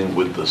not dealing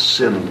with the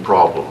sin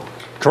problem.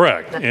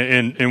 Correct.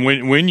 And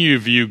when you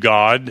view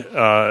God,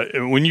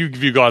 when you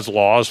view God's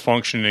laws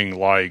functioning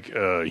like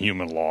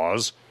human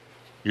laws,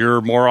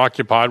 you're more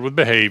occupied with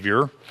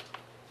behavior.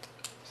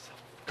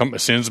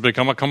 Sins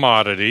become a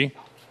commodity.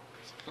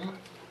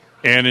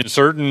 And in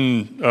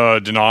certain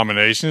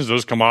denominations,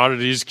 those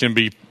commodities can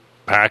be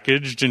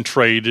packaged and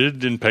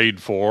traded and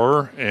paid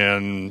for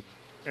and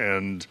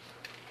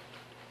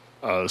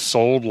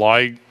sold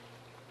like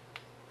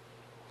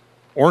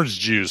orange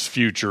juice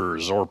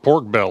futures or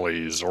pork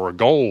bellies or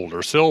gold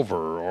or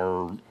silver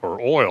or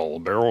oil,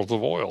 barrels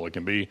of oil. They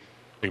can be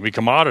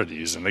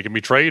commodities, and they can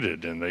be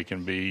traded, and they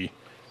can be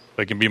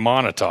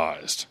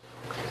monetized.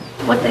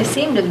 What they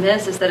seem to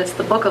miss is that it's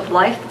the book of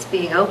life that's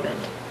being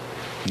opened.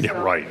 Yeah,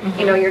 right.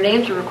 You know, your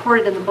names are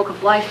recorded in the book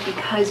of life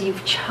because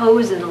you've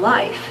chosen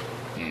life.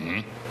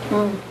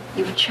 Mm-hmm.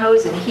 You've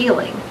chosen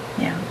healing.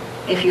 Yeah.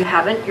 If you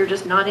haven't, you're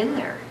just not in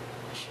there.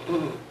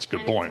 That's a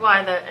good point. That's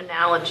why the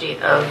analogy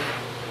of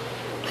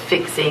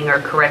fixing or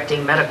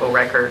correcting medical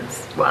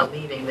records while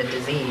leaving the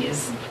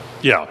disease.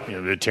 Yeah,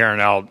 they're tearing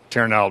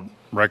out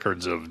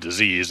records of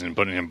disease and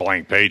putting in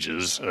blank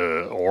pages,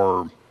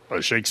 or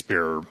a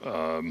Shakespeare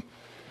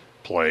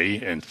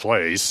play and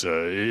place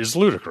is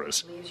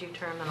ludicrous. Leaves you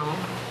terminal.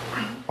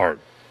 Art.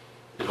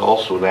 It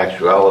also, in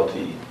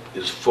actuality,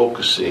 is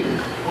focusing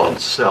on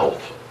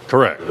self.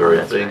 Correct. The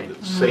very thing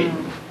that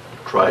Satan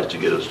tries to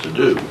get us to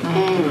do.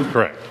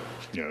 Correct.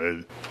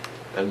 Yeah.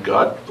 And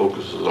God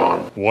focuses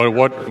on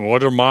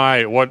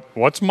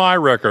what's my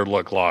record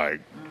look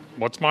like?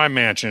 What's my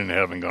mansion in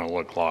heaven going to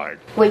look like?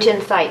 Which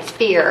incites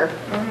fear.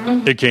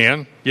 It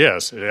can,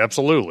 yes,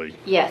 absolutely.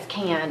 Yes,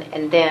 can,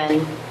 and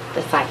then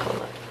the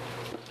cycle.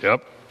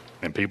 Yep.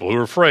 And people who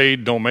are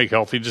afraid don't make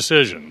healthy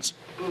decisions.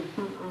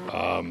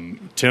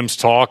 Tim's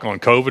talk on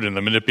COVID and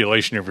the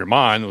manipulation of your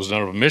mind, that was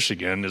done over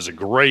Michigan, is a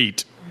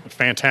great,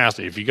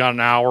 fantastic. If you got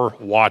an hour,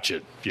 watch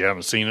it. If you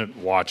haven't seen it,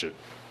 watch it.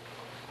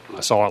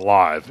 I saw it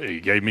live.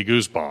 It gave me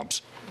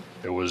goosebumps.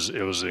 It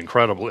was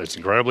incredible. It's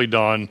incredibly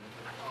done,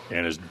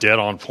 and it's dead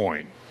on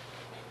point.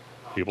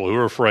 People who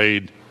are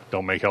afraid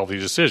don't make healthy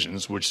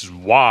decisions, which is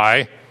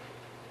why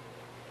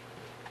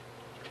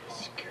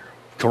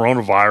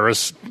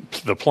coronavirus,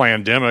 the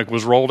pandemic,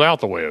 was rolled out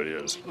the way it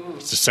is.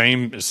 It's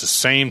the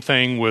same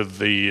thing with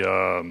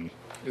the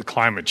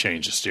climate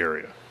change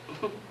hysteria.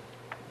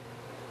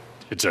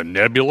 It's a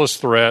nebulous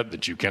threat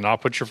that you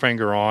cannot put your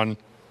finger on,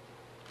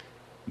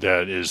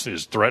 that is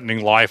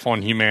threatening life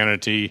on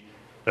humanity,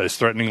 that is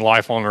threatening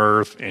life on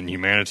Earth, and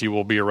humanity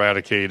will be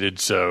eradicated.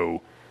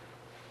 So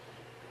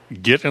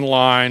get in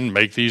line,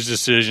 make these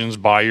decisions,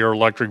 buy your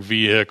electric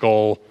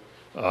vehicle,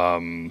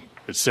 et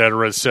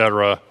cetera, et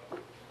cetera.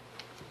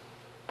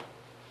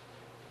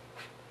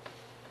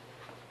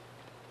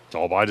 It's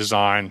all by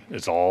design.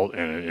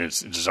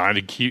 It's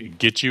designed to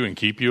get you and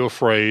keep you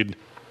afraid,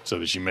 so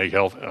that you make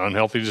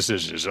unhealthy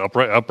decisions.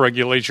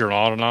 Upregulate your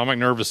autonomic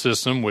nervous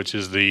system, which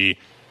is the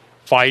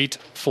fight,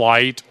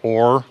 flight,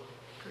 or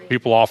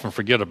people often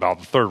forget about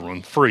the third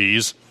one,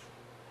 freeze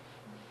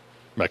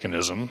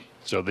mechanism.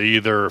 So they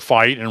either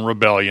fight in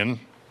rebellion,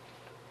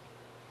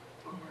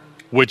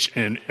 which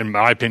in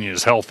my opinion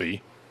is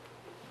healthy.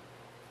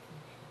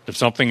 If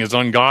something is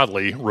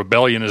ungodly,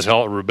 rebellion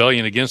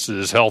against it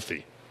is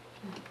healthy.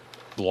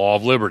 The law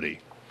of liberty.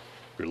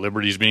 If your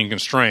liberty is being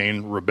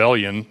constrained,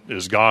 rebellion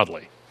is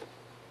godly.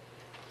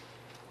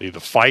 They either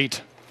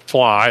fight,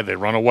 fly, they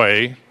run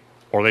away,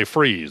 or they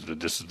freeze.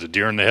 This is the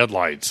deer in the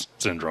headlights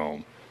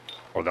syndrome,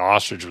 or the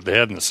ostrich with the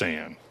head in the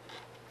sand.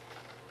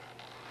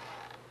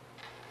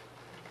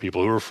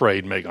 People who are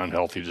afraid make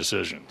unhealthy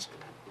decisions.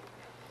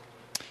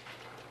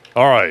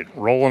 All right,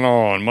 rolling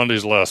on.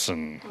 Monday's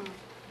lesson.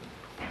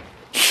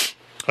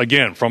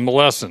 Again, from the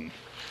lesson.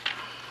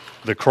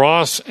 The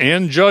cross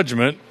and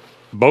judgment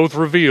both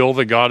reveal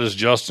that God is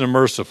just and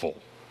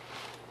merciful.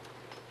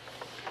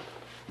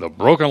 The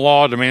broken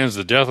law demands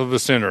the death of the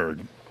sinner.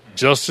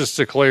 Justice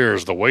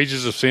declares the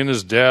wages of sin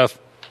is death.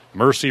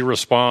 Mercy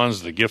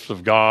responds the gift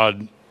of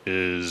God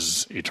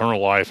is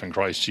eternal life in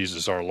Christ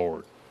Jesus our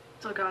Lord.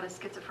 So God is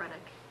schizophrenic.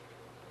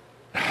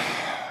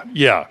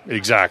 Yeah,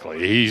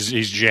 exactly.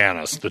 He's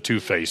Janus, the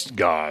two-faced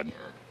God.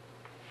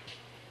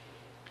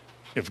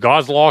 If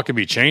God's law could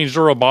be changed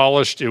or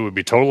abolished, it would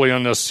be totally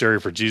unnecessary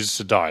for Jesus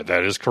to die.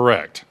 That is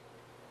correct.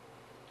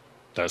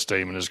 That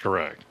statement is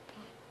correct.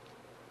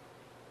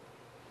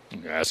 I'm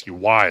going to ask you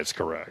why it's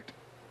correct.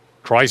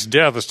 Christ's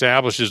death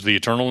establishes the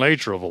eternal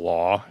nature of the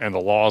law, and the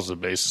law is the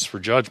basis for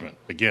judgment.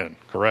 Again,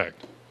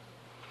 correct.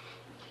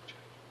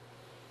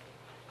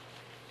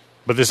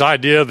 But this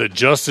idea that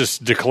justice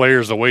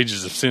declares the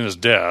wages of sin is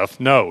death,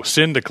 no,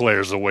 sin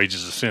declares the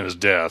wages of sin is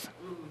death.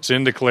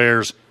 Sin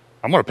declares,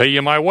 I'm going to pay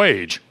you my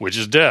wage, which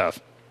is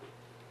death.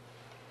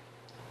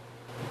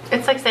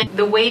 It's like saying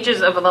the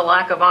wages of the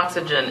lack of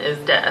oxygen is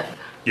death.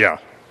 Yeah.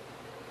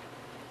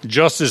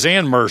 Justice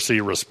and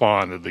mercy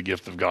respond to the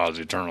gift of God's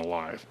eternal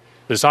life.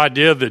 This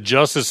idea that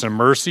justice and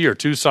mercy are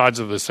two sides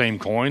of the same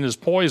coin is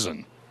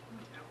poison.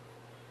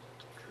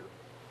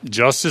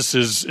 Justice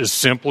is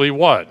simply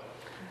what?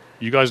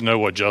 You guys know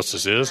what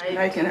justice is?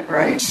 Making it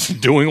right.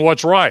 Doing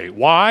what's right.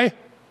 Why?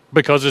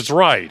 Because it's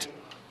right.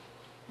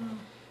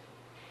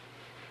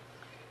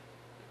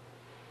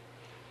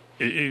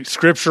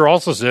 Scripture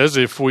also says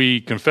if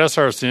we confess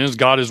our sins,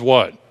 God is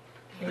what?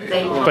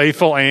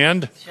 Faithful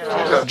and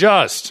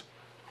just.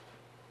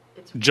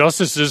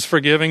 Justice is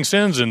forgiving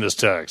sins in this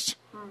text.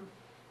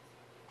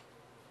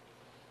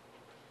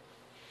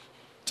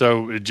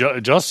 So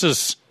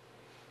justice...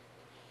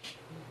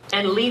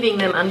 And leaving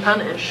them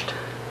unpunished.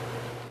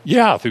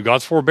 Yeah, through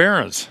God's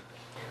forbearance.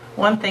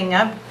 One thing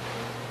I've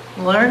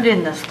learned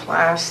in this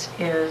class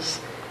is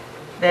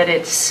that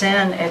it's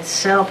sin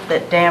itself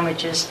that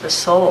damages the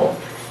soul.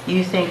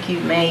 You think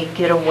you may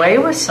get away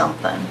with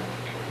something,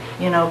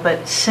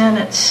 but sin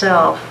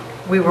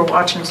itself, we were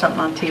watching something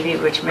on TV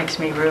which makes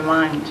me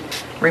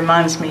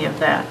reminds me of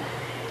that.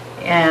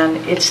 And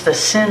it's the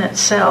sin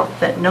itself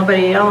that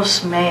nobody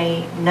else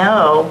may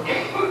know,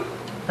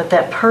 but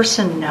that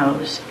person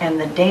knows, and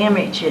the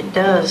damage it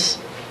does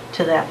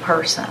to that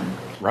person.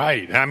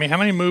 Right. I mean, how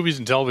many movies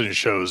and television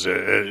shows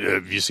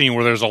have you seen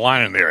where there's a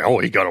line in there, oh,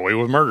 he got away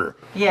with murder?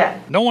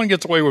 Yeah. No one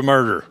gets away with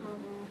murder.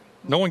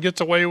 No one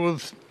gets away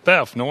with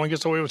theft. No one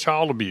gets away with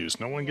child abuse.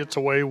 No one gets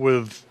away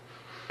with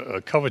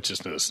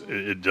covetousness.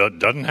 It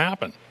doesn't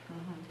happen.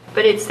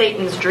 But it's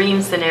Satan's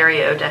dream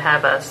scenario to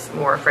have us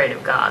more afraid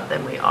of God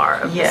than we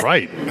are of Yeah.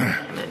 Right.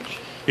 image.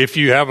 If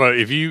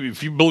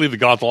you believe that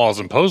God's law is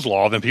imposed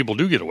law, then people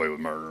do get away with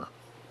murder.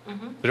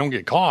 They don't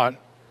get caught.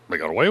 They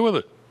got away with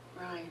it.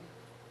 Right.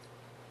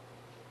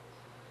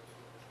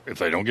 If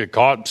they don't get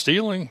caught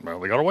stealing, well,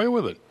 they got away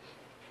with it.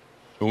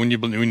 But when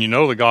you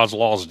know that God's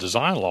law is a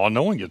design law,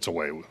 no one gets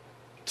away with it.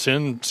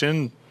 Sin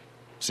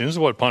is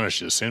what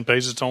punishes. Sin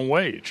pays its own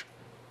wage.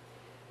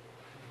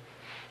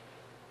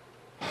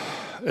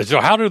 And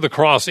so how do the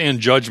cross and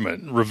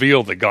judgment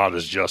reveal that God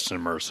is just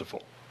and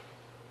merciful?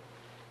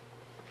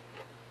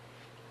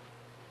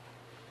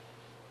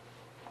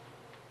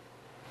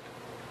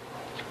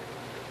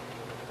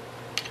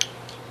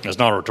 That's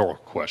not a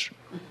rhetorical question.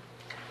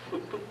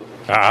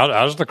 How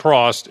does the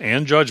cross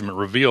and judgment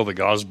reveal that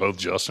God is both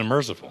just and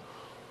merciful?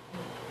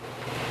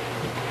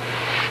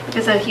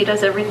 Because he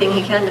does everything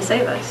he can to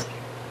save us.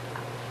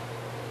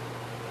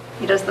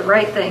 He does the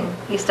right thing.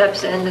 He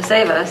steps in to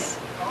save us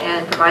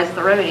and provides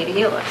the remedy to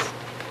heal us.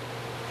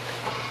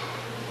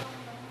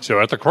 So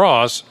at the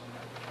cross,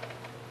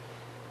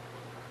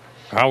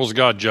 how was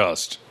God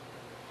just?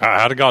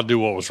 How did God do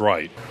what was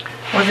right?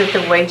 Was it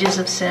the wages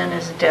of sin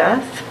is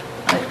death?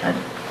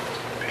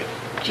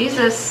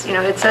 Jesus,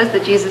 it says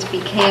that Jesus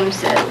became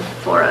sin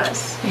for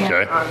us. Yeah.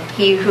 Okay.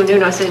 He who knew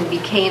no sin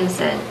became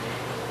sin.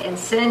 And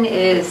sin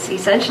is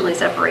essentially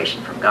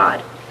separation from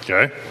God.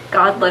 Okay.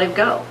 God let it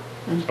go.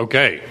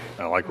 Okay.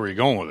 I like where you're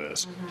going with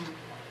this.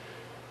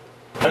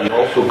 He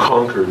also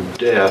conquered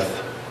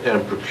death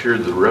and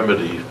procured the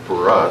remedy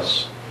for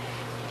us,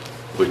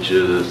 which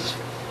is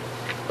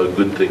a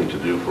good thing to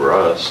do for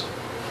us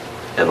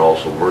and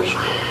also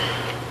merciful.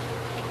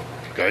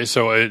 Okay,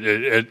 so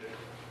it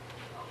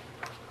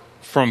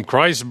from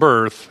Christ's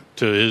birth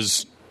to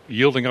his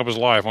yielding up his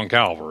life on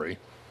Calvary,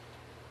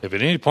 if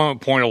at any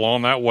point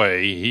along that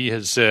way he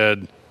had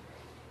said,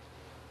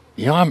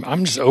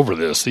 I'm just over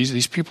this.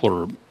 These people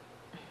are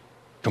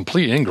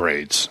complete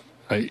ingrates.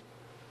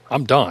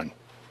 I'm done.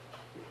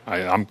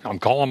 I'm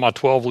calling my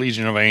 12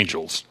 legion of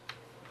angels.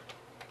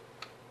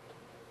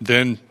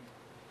 Then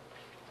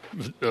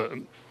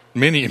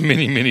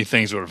many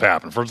things would have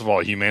happened. First of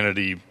all,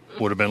 humanity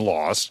would have been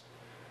lost.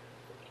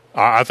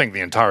 I think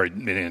the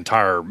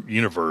entire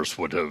universe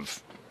would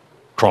have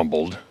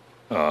crumbled.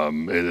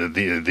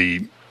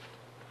 The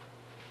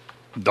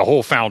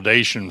whole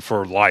foundation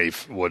for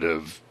life would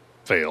have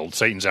failed.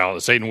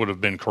 Satan would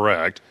have been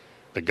correct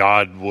that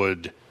God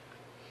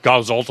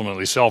was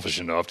ultimately selfish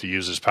enough to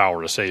use his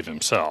power to save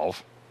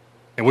himself,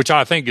 and which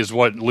I think is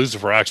what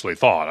Lucifer actually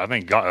thought. I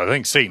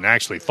think Satan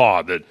actually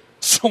thought that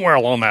somewhere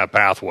along that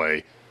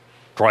pathway,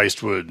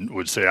 Christ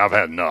would say, "I've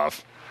had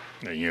enough."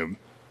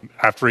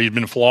 After he'd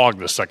been flogged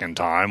the second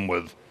time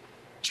with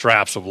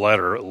straps of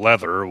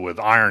leather with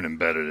iron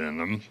embedded in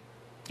them.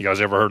 You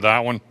guys ever heard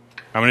that one?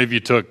 How many of you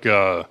took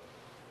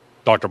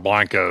Dr.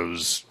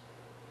 Blanco's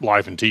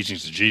Life and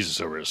Teachings of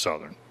Jesus over at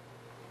Southern?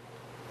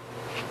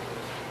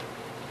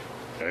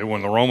 Okay,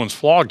 when the Romans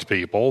flogged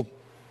people,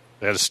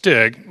 they had a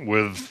stick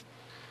with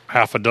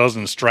half a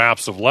dozen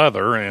straps of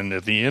leather, and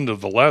at the end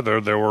of the leather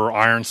there were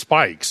iron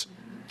spikes.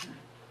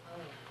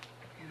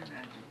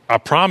 I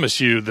promise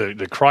you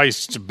that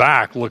Christ's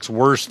back looks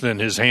worse than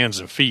his hands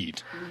and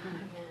feet.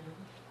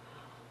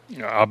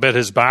 I bet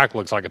his back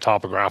looks like a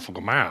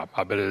topographical map.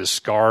 I bet it is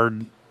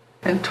scarred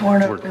and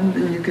torn up, and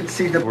then you could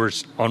see the... Where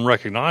it's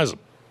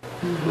unrecognizable.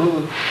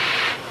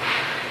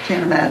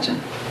 Can't imagine.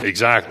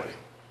 Exactly.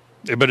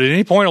 But at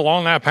any point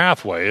along that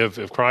pathway,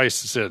 if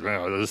Christ said,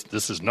 "Man,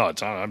 this is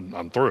nuts,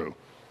 I'm through,"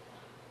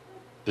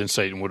 then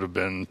Satan would have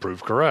been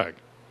proved correct.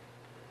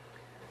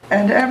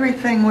 And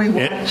everything we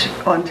watch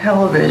on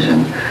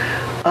television,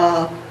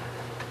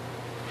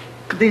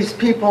 these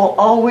people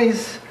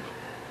always,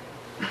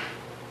 I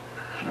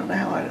don't know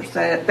how to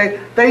say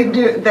it,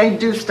 they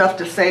do stuff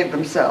to save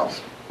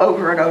themselves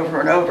over and over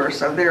and over.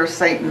 So there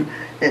Satan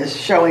is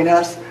showing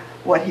us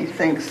what he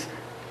thinks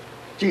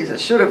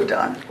Jesus should have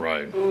done.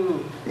 Right.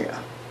 Yeah.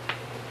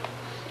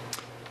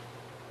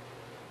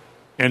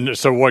 And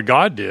so what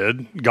God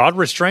did, God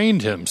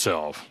restrained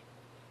himself.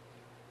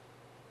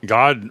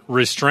 God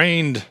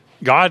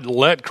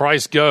let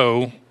Christ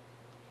go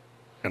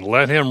and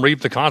let him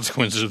reap the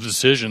consequences of the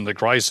decision that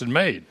Christ had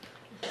made.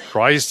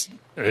 Christ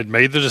had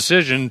made the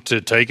decision to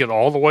take it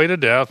all the way to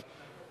death.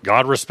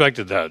 God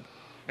respected that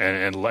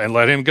and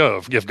let him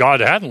go. If God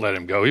hadn't let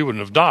him go, he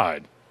wouldn't have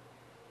died.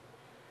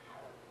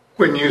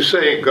 When you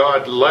say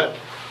God let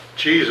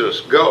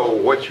Jesus go,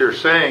 what you're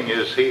saying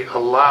is he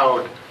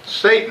allowed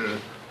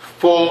Satan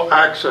full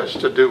access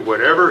to do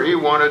whatever he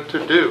wanted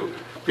to do,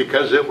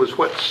 because it was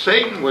what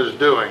Satan was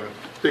doing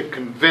that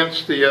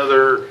convinced the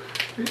other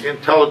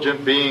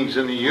intelligent beings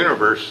in the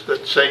universe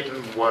that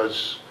Satan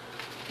was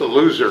the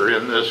loser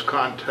in this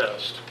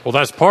contest. Well,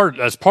 that's part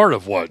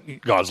of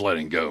what God's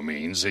letting go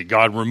means.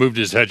 God removed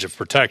his hedge of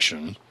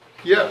protection.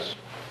 Yes.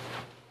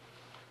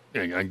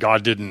 And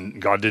God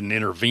didn't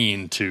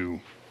intervene to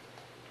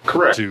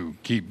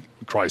keep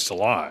Christ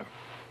alive.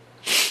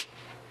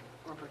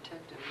 Or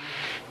protect him.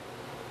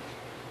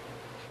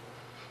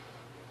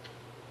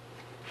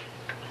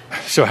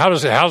 So how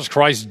does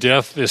Christ's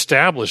death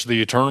establish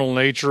the eternal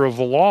nature of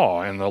the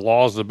law, and the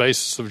law is the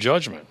basis of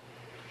judgment?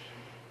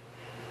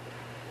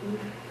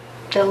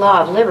 The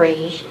law of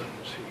liberty.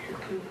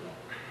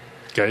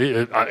 Okay,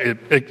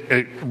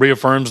 it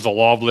reaffirms the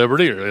law of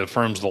liberty. It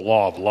affirms the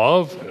law of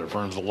love. It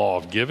affirms the law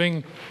of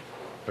giving.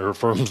 It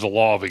affirms the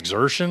law of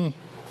exertion.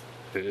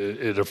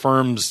 It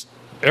affirms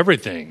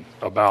everything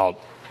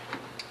about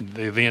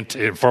it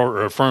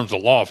affirms the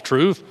law of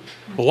truth.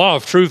 The law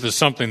of truth is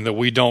something that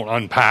we don't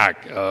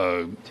unpack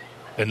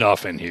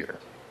enough in here.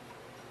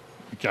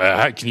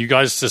 Can you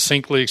guys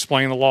succinctly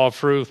explain the law of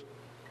truth?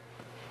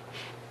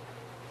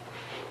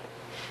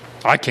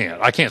 I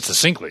can't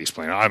succinctly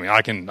explain it. I mean,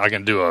 I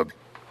can do a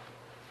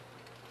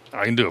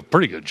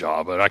pretty good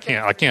job, but I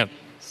can't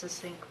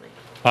Succinctly.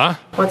 Huh?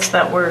 What's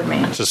that word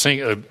mean?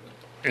 Succinct,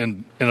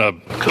 in a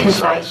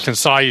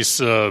concise,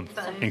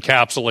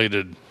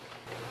 encapsulated.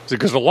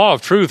 Because the law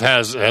of truth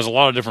has a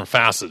lot of different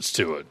facets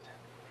to it.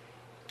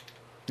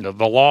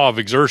 The law of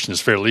exertion is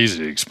fairly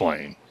easy to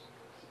explain,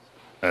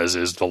 as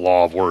is the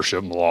law of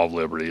worship, the law of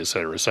liberty, et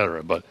cetera, et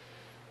cetera. But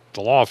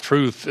the law of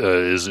truth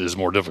is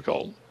more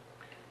difficult.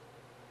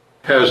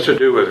 Has to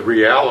do with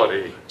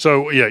reality.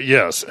 So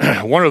yes,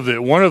 one of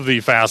the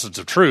facets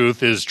of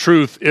truth is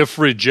truth. If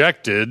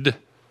rejected,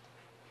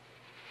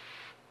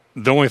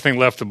 the only thing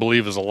left to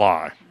believe is a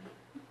lie.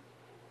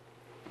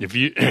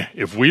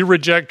 If we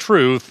reject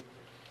truth,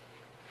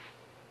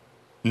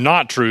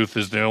 not truth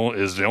is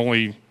the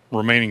only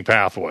remaining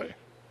pathway. Oh,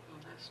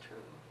 that's true.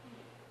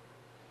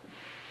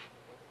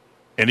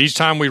 And each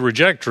time we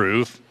reject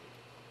truth,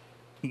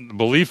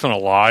 belief in a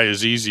lie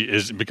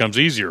becomes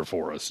easier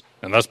for us,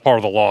 and that's part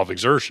of the law of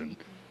exertion.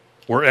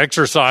 We're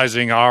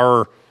exercising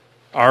our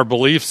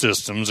belief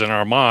systems in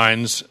our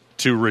minds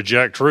to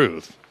reject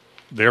truth.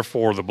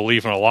 Therefore, the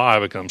belief in a lie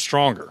becomes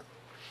stronger.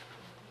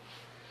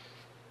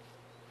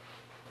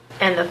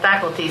 And the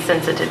faculty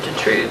sensitive to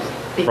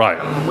truth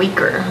become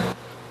weaker.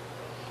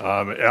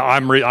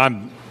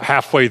 I'm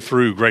halfway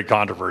through Great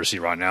Controversy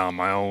right now in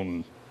my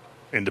own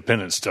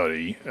independent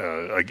study.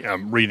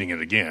 I'm reading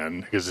it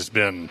again because it's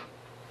been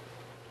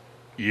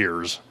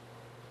years,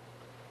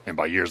 and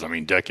by years I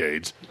mean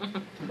decades,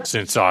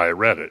 since I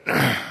read it.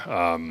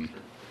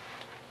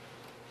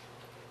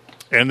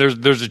 And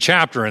there's a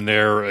chapter in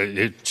there,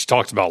 it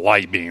talks about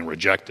light being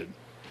rejected.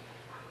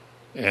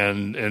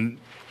 And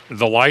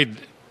the light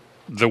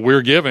that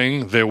we're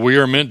giving, that we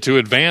are meant to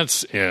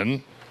advance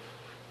in,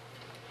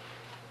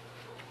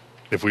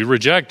 if we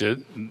reject it,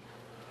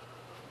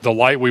 the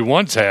light we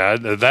once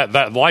had,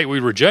 that light we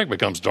reject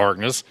becomes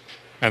darkness,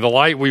 and the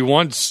light we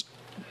once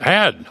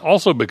had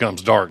also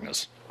becomes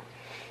darkness.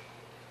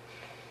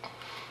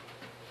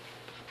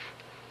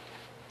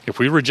 If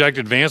we reject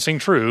advancing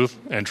truth,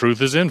 and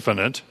truth is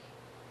infinite,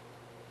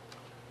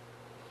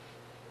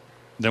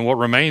 then what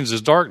remains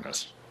is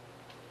darkness.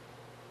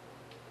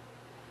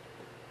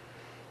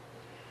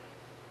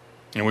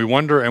 And we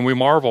wonder and we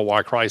marvel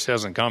why Christ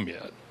hasn't come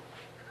yet.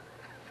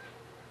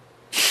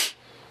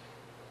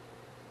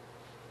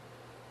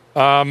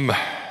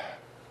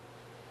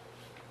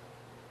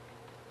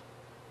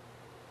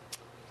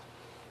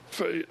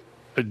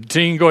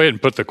 Dean, go ahead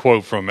and put the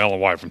quote from Ellen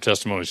White from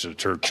Testimonies to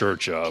the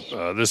Church up.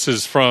 This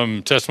is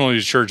from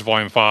Testimonies to the Church,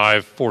 Volume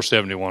 5,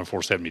 471,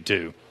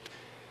 472.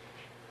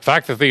 The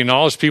fact that the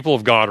acknowledged people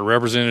of God are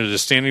represented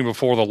as standing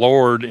before the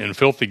Lord in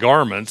filthy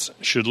garments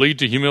should lead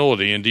to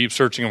humility and deep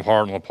searching of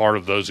heart on the part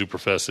of those who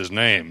profess His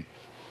name.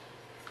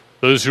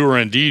 Those who are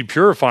indeed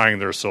purifying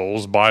their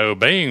souls by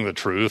obeying the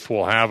truth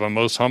will have a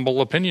most humble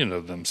opinion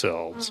of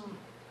themselves.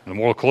 And the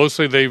more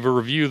closely they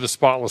review the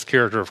spotless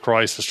character of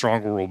Christ, the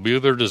stronger will be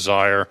their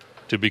desire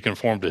to be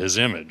conformed to His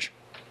image,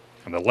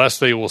 and the less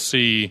they will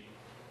see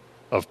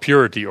of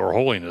purity or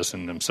holiness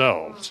in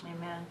themselves.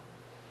 Amen.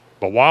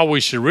 But while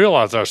we should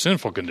realize our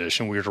sinful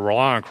condition, we are to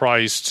rely on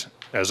Christ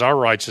as our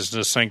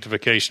righteousness,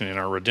 sanctification, and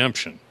our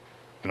redemption,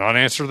 and not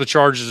answer the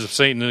charges of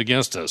Satan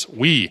against us.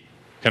 We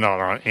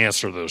cannot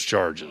answer those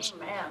charges.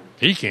 Amen.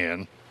 He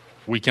can.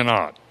 We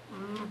cannot.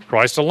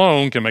 Christ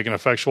alone can make an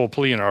effectual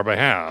plea in our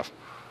behalf.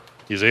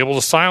 He's able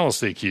to silence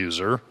the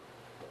accuser.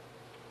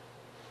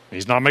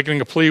 He's not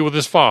making a plea with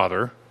his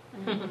Father.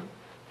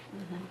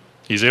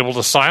 He's able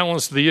to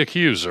silence the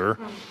accuser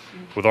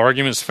with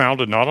arguments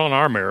founded not on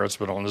our merits,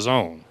 but on His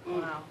own.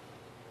 Wow.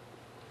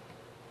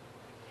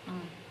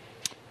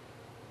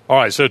 All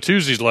right, so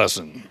Tuesday's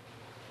lesson,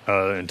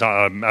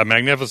 a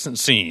magnificent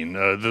scene.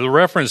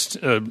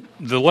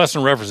 The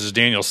lesson references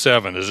Daniel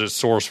 7 as its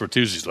source for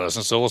Tuesday's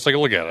lesson, so let's take a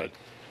look at it.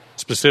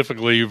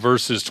 Specifically,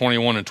 verses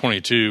 21 and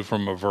 22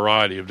 from a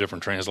variety of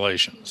different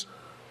translations.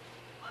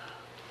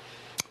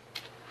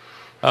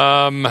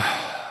 From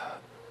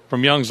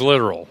Young's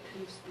Literal.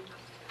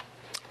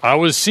 I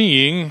was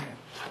seeing,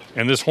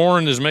 and this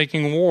horn is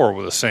making war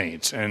with the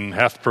saints, and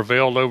hath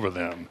prevailed over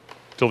them,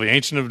 till the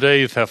Ancient of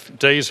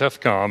Days hath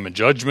come, and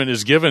judgment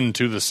is given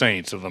to the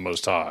saints of the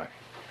Most High.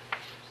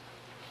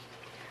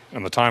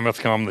 And the time hath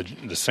come,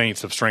 the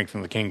saints have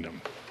strengthened the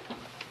kingdom.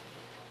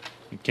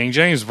 King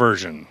James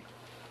Version.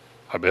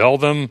 I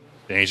beheld them,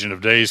 the Ancient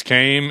of Days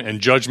came, and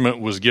judgment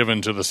was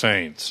given to the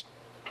saints.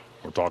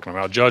 We're talking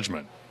about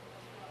judgment.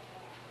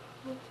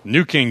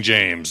 New King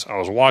James, I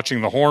was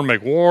watching the horn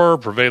make war,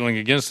 prevailing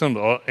against them.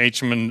 The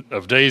Ancient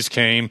of Days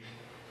came,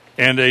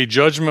 and a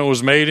judgment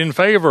was made in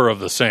favor of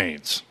the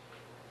saints.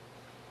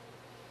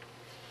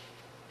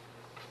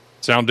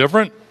 Sound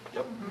different?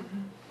 Yep.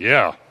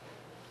 Yeah.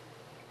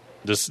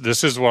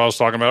 This is what I was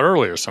talking about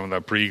earlier, some of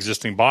that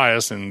pre-existing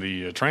bias in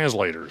the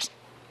translators.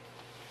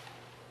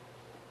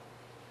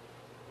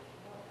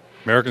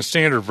 American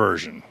Standard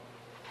Version.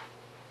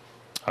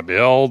 I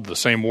beheld, the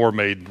same war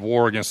made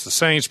war against the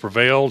saints,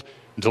 prevailed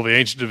until the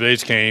Ancient of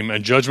Days came,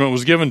 and judgment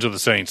was given to the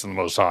saints of the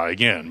Most High.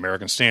 Again,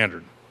 American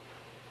Standard.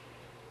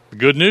 The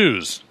Good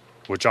News,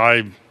 which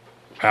I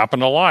happen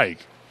to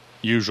like,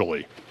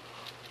 usually.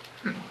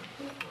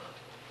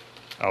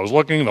 I was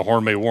looking, the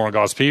horn made war on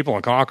God's people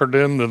and conquered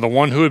them. Then the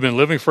one who had been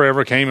living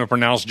forever came and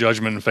pronounced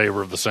judgment in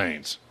favor of the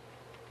saints.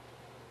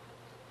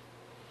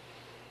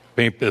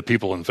 The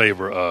people in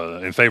favor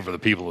of the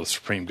people of the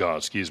supreme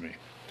God,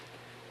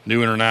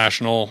 New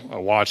International, I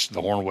watched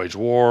the horn wage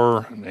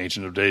war, and the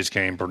Ancient of Days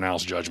came,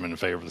 pronounced judgment in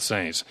favor of the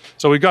saints.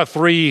 So we've got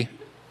three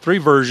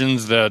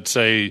versions that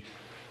say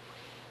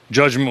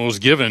judgment was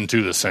given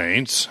to the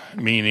saints,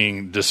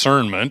 meaning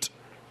discernment.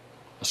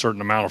 A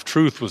certain amount of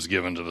truth was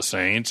given to the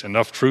saints.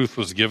 Enough truth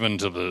was given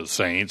to the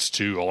saints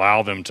to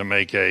allow them to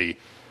make a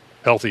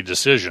healthy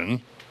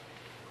decision.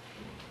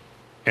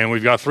 And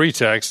we've got three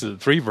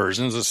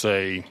versions that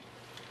say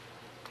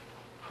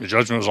the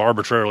judgment was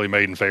arbitrarily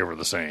made in favor of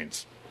the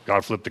saints.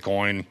 God flipped the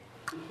coin,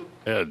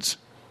 heads,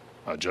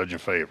 judge in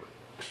favor.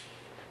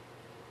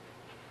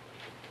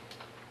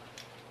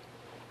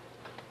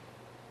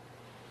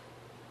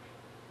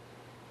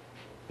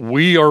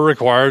 We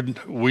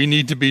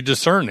need to be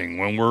discerning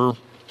when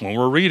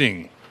we're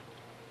reading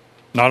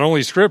not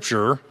only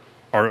Scripture,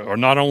 or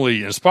not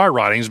only inspired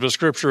writings, but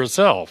Scripture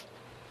itself.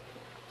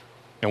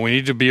 And we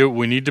need to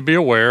be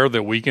aware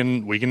that we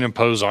can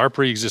impose our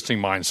pre-existing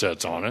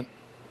mindsets on it.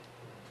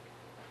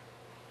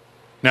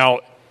 Now,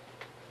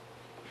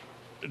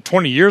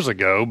 20 years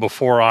ago,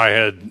 before I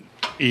had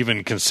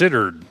even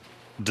considered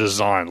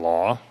design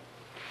law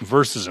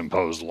versus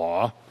imposed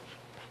law,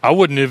 I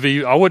wouldn't have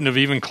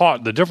even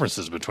caught the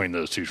differences between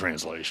those two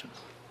translations.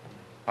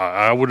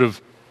 I would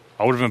have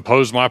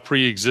imposed my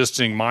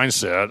pre-existing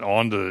mindset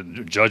on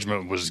the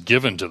judgment was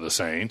given to the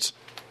saints.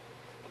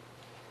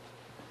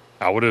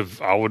 I would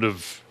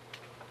have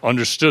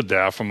understood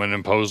that from an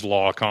imposed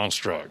law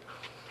construct.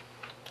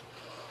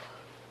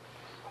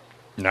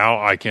 Now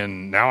I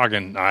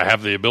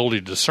have the ability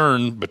to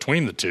discern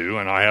between the two,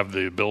 and I have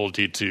the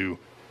ability to,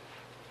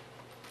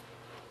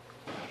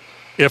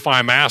 if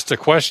I'm asked a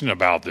question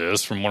about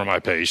this from one of my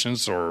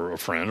patients or a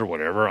friend or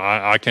whatever,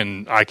 I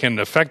can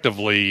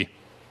effectively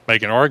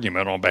make an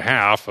argument on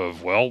behalf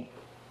of, well,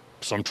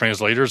 some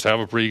translators have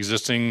a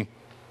pre-existing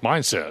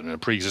mindset and a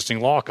pre-existing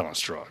law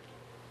construct.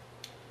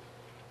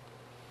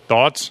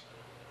 Thoughts?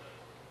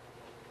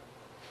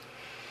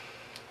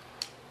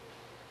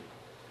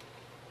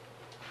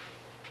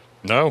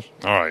 No?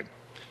 All right.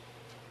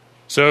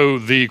 So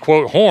the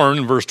quote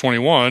horn, verse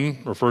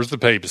 21, refers to the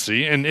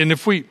papacy. And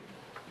if we,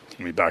 let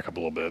me back up a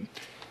little bit.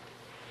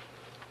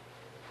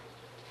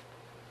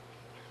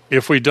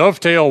 If we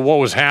dovetail what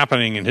was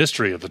happening in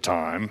history at the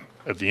time,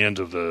 at the end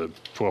of the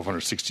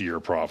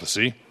 1260-year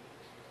prophecy,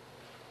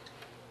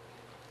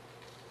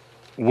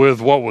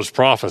 with what was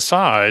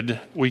prophesied,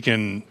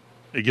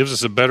 it gives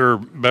us a better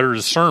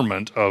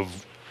discernment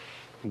of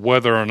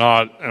whether or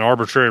not an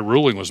arbitrary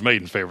ruling was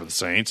made in favor of the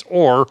saints,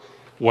 or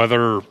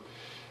whether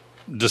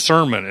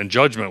discernment and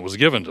judgment was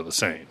given to the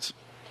saints.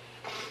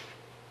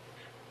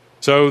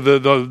 So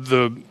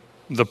the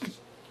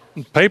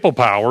papal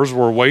powers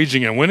were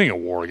waging and winning a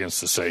war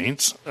against the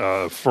saints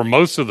for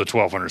most of the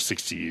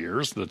 1260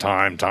 years, the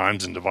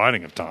times and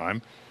dividing of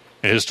time.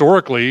 And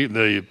historically,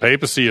 the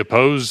papacy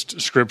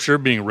opposed Scripture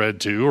being read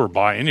to or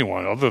by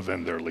anyone other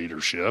than their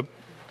leadership.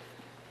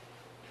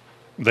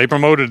 They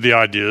promoted the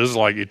ideas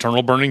like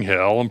eternal burning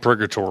hell and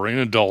purgatory and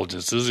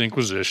indulgences,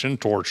 inquisition,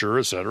 torture,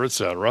 etc.,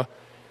 etc.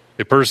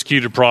 They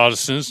persecuted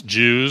Protestants,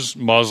 Jews,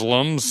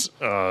 Muslims,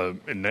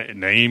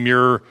 name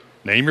your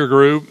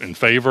group in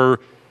favor,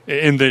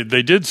 and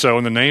they did so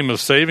in the name of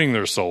saving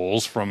their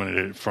souls from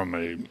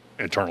an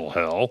eternal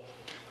hell.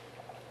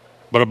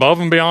 But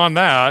above and beyond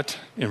that,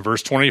 in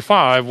verse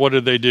 25, what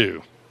did they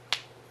do?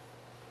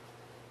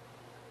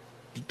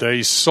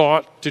 They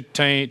sought to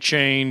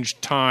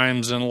change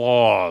times and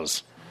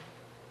laws.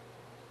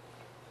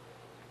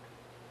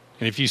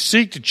 And if you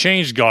seek to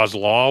change God's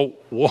law,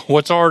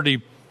 it's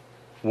already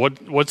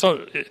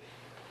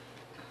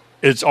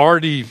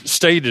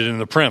stated in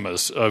the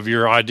premise of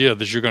your idea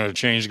that you're going to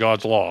change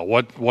God's law.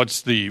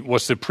 What's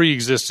the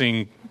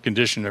pre-existing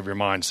condition of your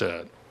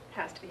mindset? It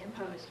has to be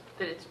imposed.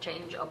 That it's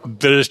changeable.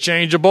 That it's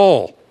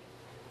changeable.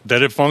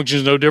 That it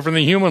functions no different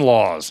than human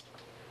laws.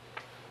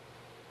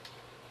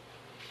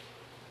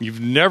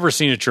 You've never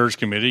seen a church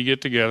committee get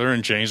together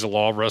and change the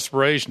law of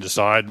respiration.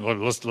 Decide,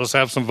 let's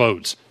have some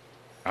votes.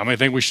 How many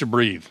think we should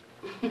breathe?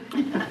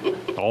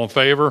 All in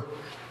favor?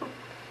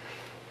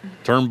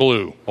 Turn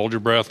blue. Hold your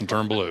breath and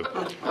turn blue.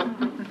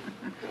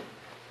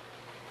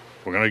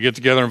 We're going to get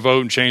together and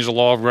vote and change the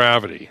law of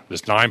gravity.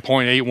 This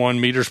 9.81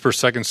 meters per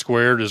second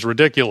squared is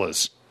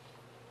ridiculous.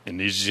 It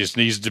just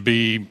needs to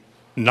be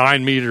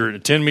 10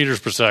 meters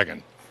per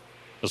second.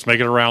 Let's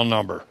make it a round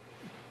number.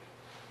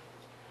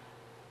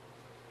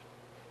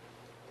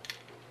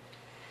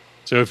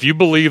 So if you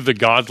believe that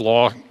God's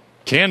law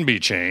can be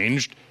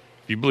changed,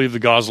 if you believe that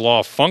God's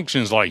law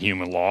functions like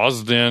human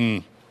laws,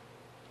 then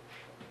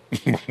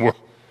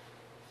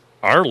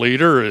our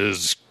leader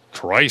is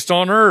Christ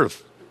on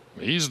earth.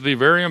 He's the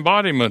very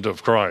embodiment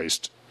of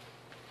Christ.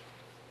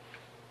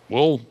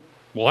 We'll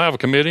have a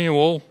committee and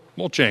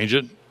we'll change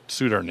it to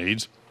suit our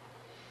needs.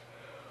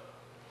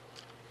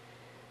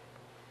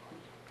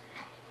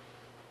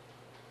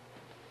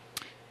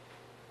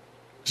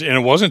 And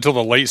it wasn't until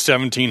the late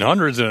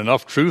 1700s that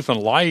enough truth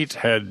and light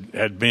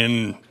had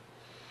been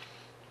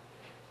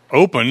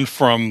opened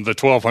from the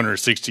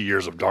 1260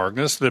 years of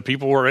darkness that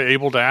people were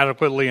able to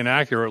adequately and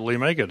accurately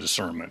make a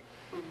discernment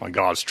on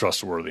God's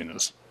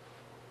trustworthiness.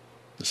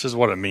 This is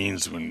what it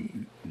means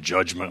when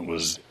judgment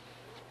was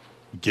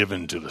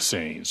given to the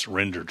saints,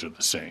 rendered to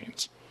the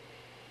saints.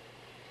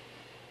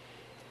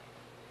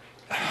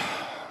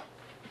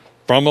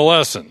 From the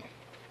lesson,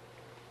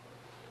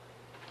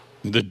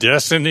 the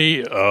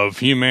destiny of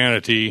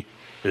humanity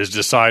is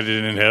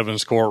decided in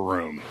heaven's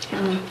courtroom.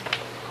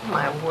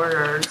 My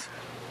word.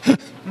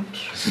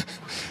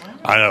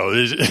 I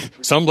know.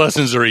 Some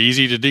lessons are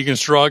easy to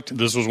deconstruct.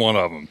 This was one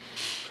of them.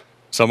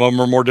 Some of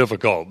them are more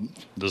difficult.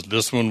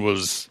 This one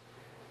was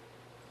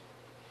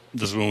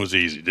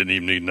easy. Didn't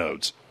even need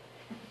notes.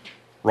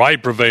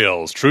 Right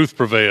prevails. Truth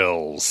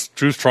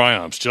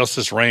triumphs.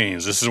 Justice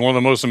reigns. This is one of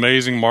the most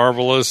amazing,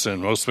 marvelous,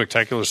 and most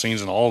spectacular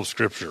scenes in all of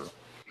Scripture.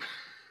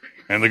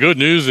 And the good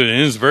news, it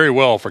ends very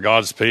well for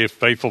God's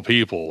faithful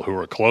people who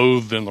are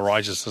clothed in the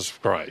righteousness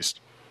of Christ.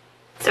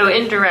 So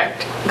indirect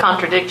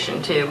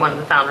contradiction to one of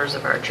the founders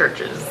of our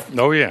churches.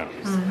 Oh, yeah.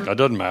 Mm-hmm. That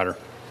doesn't matter.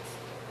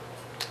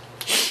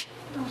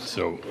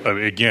 So,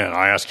 again,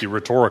 I ask you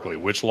rhetorically,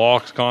 which law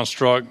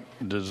construct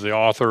does the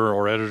author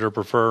or editor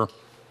prefer?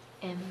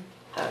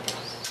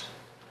 Imposed.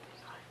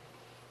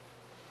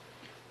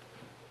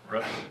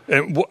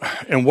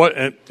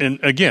 And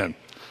again,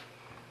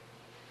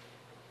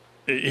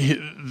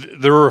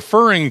 they're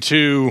referring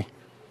to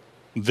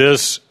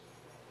this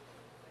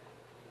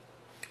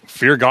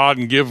fear God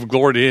and give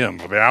glory to Him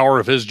for the hour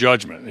of His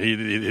judgment.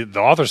 The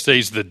author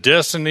states the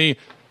destiny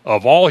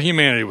of all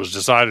humanity was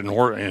decided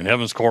in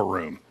heaven's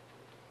courtroom.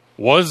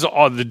 Was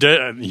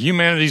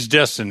humanity's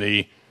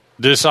destiny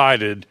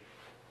decided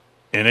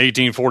in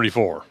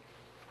 1844?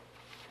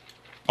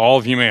 All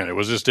of humanity,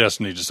 was this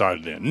destiny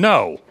decided in?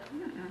 No.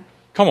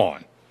 Come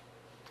on.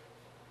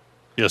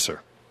 Yes, sir.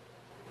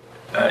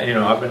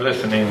 I've been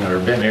listening or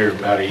been here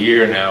about a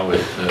year now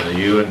with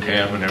you and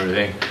Tim and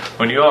everything.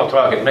 When you all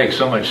talk, it makes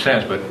so much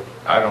sense, but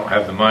I don't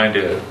have the mind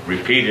to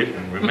repeat it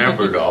and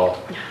remember it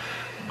all.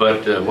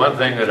 But one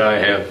thing that I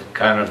have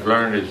kind of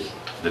learned is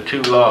the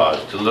two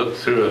laws, to look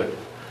through it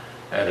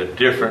at a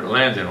different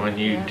lens. And when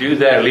you do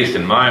that, at least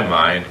in my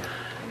mind,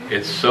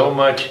 it's so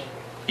much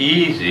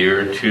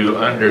easier to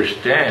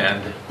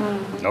understand.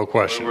 No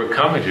question. Where we're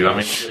coming to. I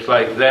mean, just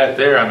like that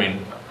there, I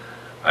mean,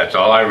 that's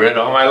all I read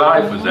all my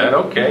life. Was that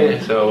okay?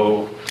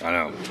 So I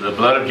know the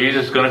blood of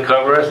Jesus is going to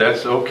cover us.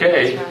 That's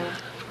okay. That's right.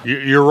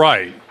 You're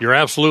right. You're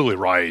absolutely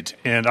right.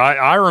 And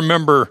I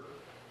remember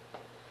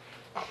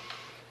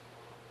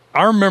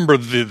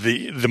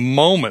the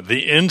moment,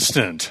 the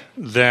instant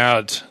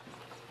that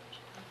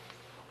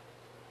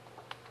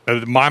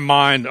my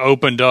mind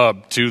opened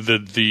up to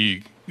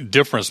the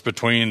difference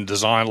between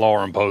design law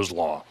or imposed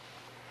law.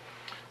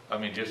 I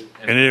mean,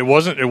 and it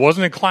wasn't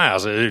in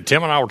class.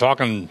 Tim and I were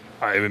talking.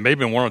 It may have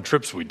been one of the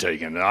trips we'd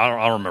taken.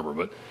 I don't remember,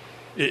 but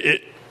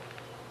it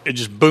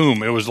just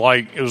boom. It was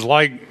like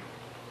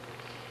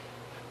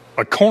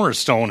a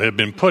cornerstone had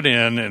been put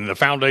in, and the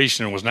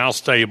foundation was now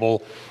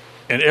stable,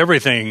 and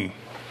everything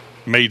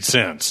made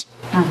sense.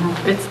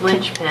 Mm-hmm. It's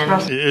linchpin.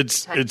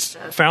 It's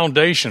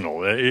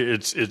foundational.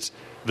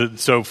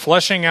 So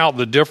fleshing out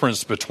the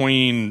difference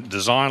between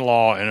design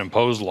law and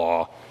imposed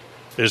law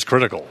is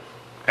critical,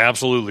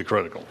 absolutely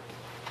critical.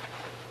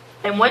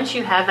 And once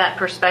you have that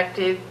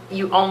perspective,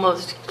 you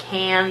almost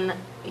can't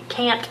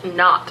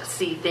not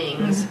see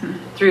things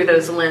through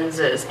those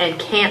lenses, and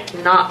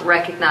can't not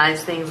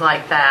recognize things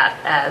like that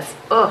as,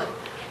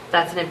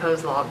 that's an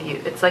imposed law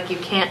view. It's like you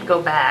can't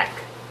go back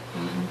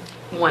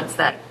once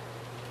that.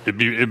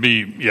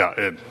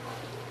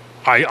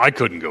 I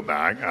couldn't go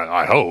back.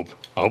 I hope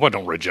I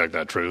don't reject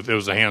that truth. It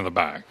was a hand in the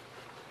back.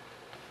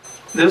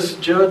 This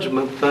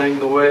judgment thing,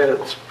 the way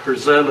it's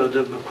presented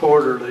in the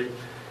quarterly,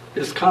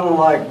 is kind of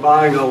like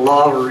buying a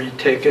lottery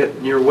ticket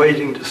and you're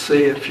waiting to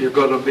see if you're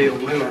going to be a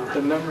winner.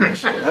 The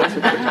numbers.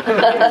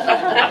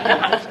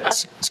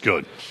 It's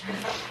good.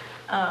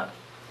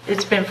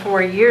 It's been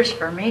 4 years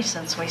for me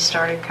since we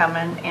started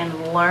coming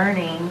and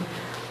learning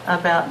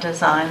about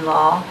design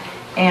law.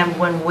 And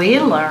when we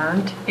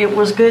learned, it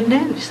was good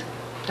news.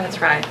 That's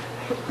right.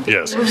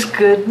 Yes. It was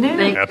good news.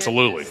 Thank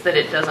Absolutely. goodness that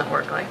it doesn't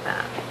work like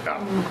that.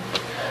 Yeah.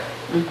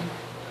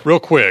 Real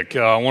quick,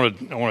 I want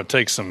to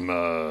take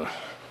some.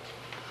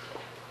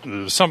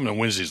 There's something in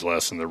Wednesday's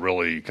lesson that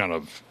really kind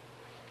of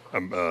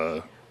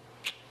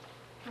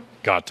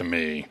got to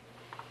me.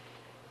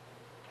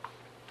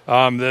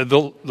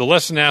 The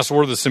lesson asks,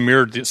 what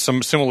are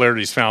some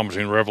similarities found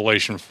between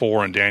Revelation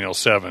 4 and Daniel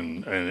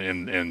 7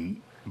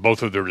 and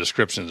both of their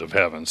descriptions of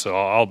heaven? So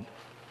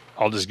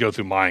I'll just go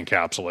through my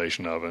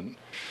encapsulation of it.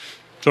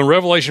 So in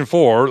Revelation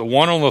 4, the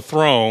one on the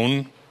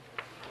throne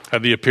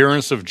had the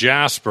appearance of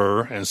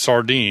jasper and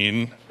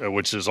sardine,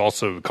 which is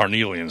also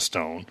carnelian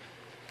stone.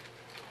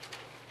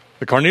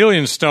 The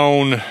carnelian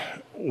stone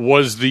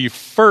was the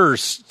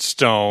first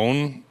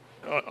stone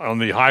on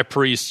the high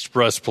priest's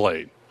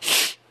breastplate.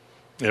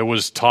 It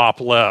was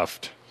top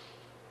left.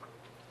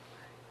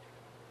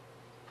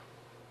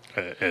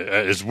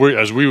 As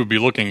we would be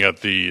looking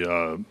at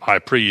the high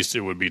priest,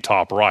 it would be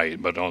top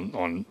right, but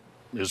it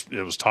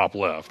was top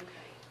left.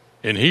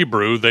 In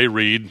Hebrew, they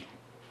read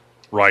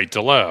right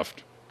to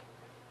left.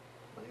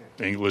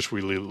 In English, we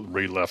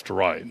read left to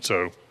right.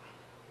 So,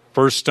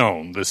 first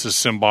stone. This is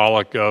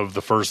symbolic of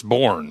the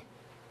firstborn.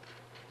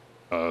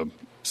 Reuben,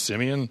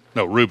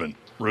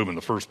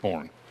 the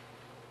firstborn.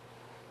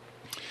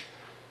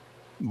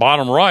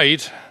 Bottom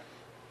right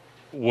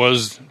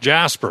was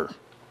jasper.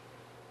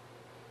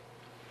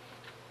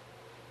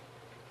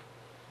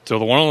 So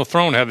the one on the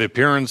throne had the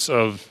appearance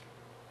of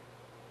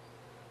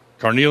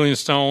carnelian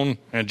stone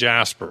and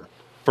jasper.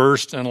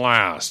 First and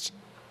last.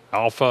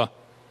 Alpha,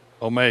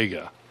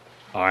 Omega.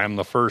 I am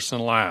the first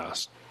and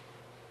last.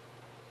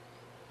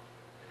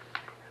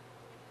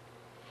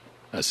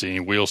 I see any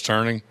wheels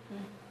turning.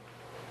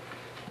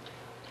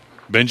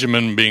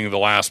 Benjamin being the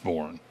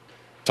lastborn.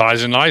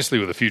 Ties in nicely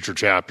with the future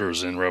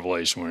chapters in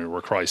Revelation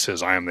where Christ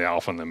says, I am the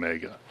Alpha and the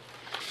Omega.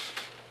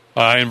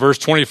 In verse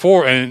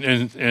 24,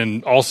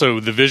 and also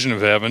the vision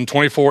of heaven,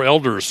 24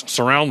 elders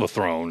surround the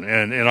throne.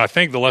 And I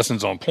think the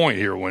lesson's on point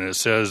here when it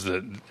says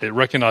that it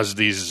recognizes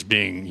these as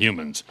being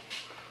humans.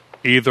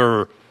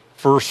 Either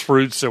first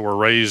fruits that were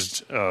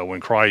raised when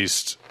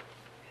Christ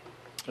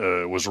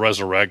was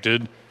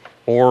resurrected,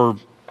 or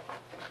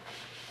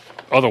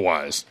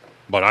otherwise.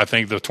 But I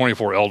think the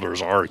 24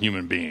 elders are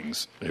human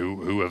beings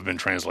who have been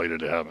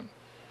translated to heaven.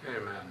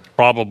 Amen.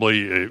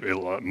 probably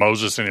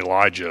Moses and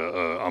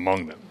Elijah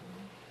among them,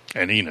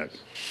 and Enoch.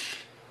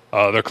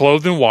 They're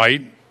clothed in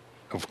white.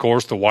 Of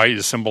course, the white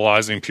is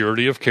symbolizing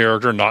purity of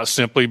character, not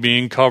simply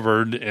being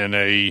covered in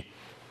a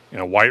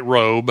white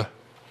robe.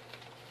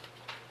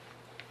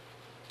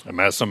 And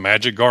that's some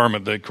magic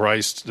garment that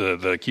Christ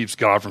that keeps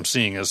God from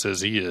seeing us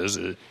as He is.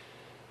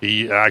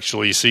 He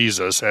actually sees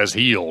us as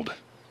healed,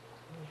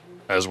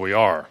 as we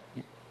are.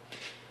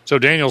 So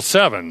Daniel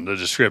 7, the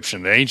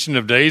description, the Ancient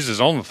of Days is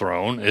on the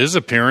throne. His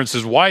appearance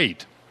is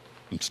white.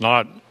 It's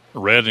not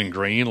red and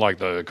green like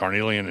the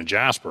carnelian and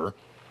jasper.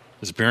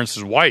 His appearance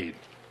is white.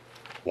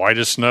 White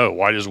as snow,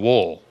 white as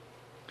wool.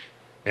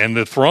 And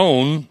the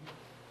throne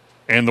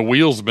and the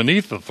wheels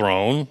beneath the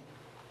throne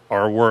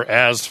were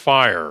as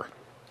fire,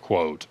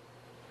 quote.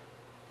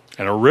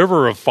 And a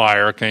river of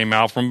fire came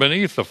out from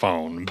beneath the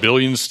throne.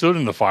 Billions stood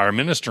in the fire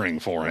ministering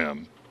for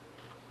him.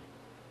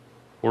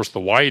 Of course,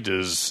 the white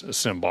is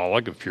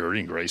symbolic of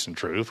purity and grace and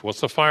truth. What's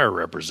the fire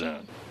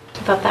represent? I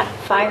thought that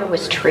fire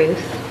was truth.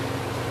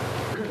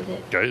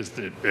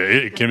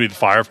 It can be the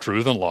fire of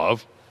truth and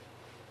love.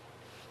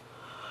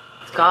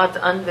 It's God's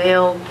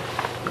unveiled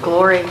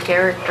glory,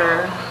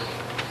 character,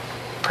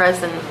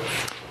 presence.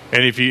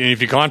 And if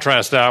you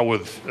contrast that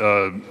with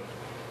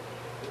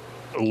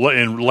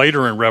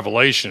later in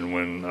Revelation,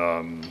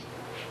 when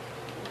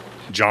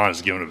John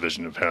is given a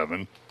vision of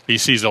heaven, he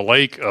sees a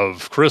lake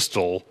of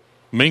crystal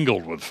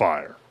mingled with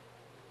fire.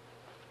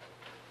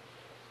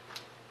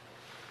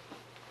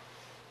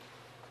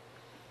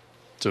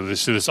 So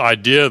this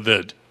idea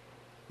that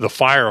the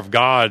fire of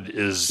God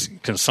is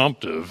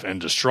consumptive and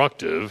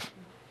destructive,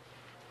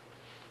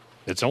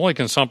 it's only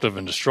consumptive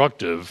and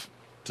destructive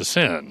to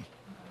sin.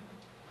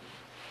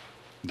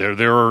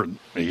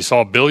 He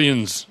saw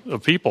billions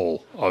of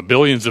people,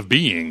 billions of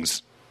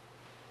beings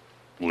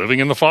living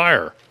in the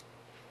fire.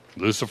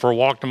 Lucifer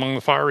walked among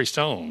the fiery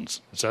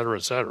stones, etc.,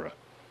 etc.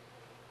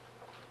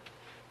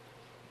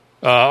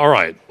 All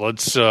right,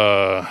 let's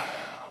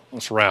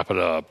wrap it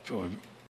up.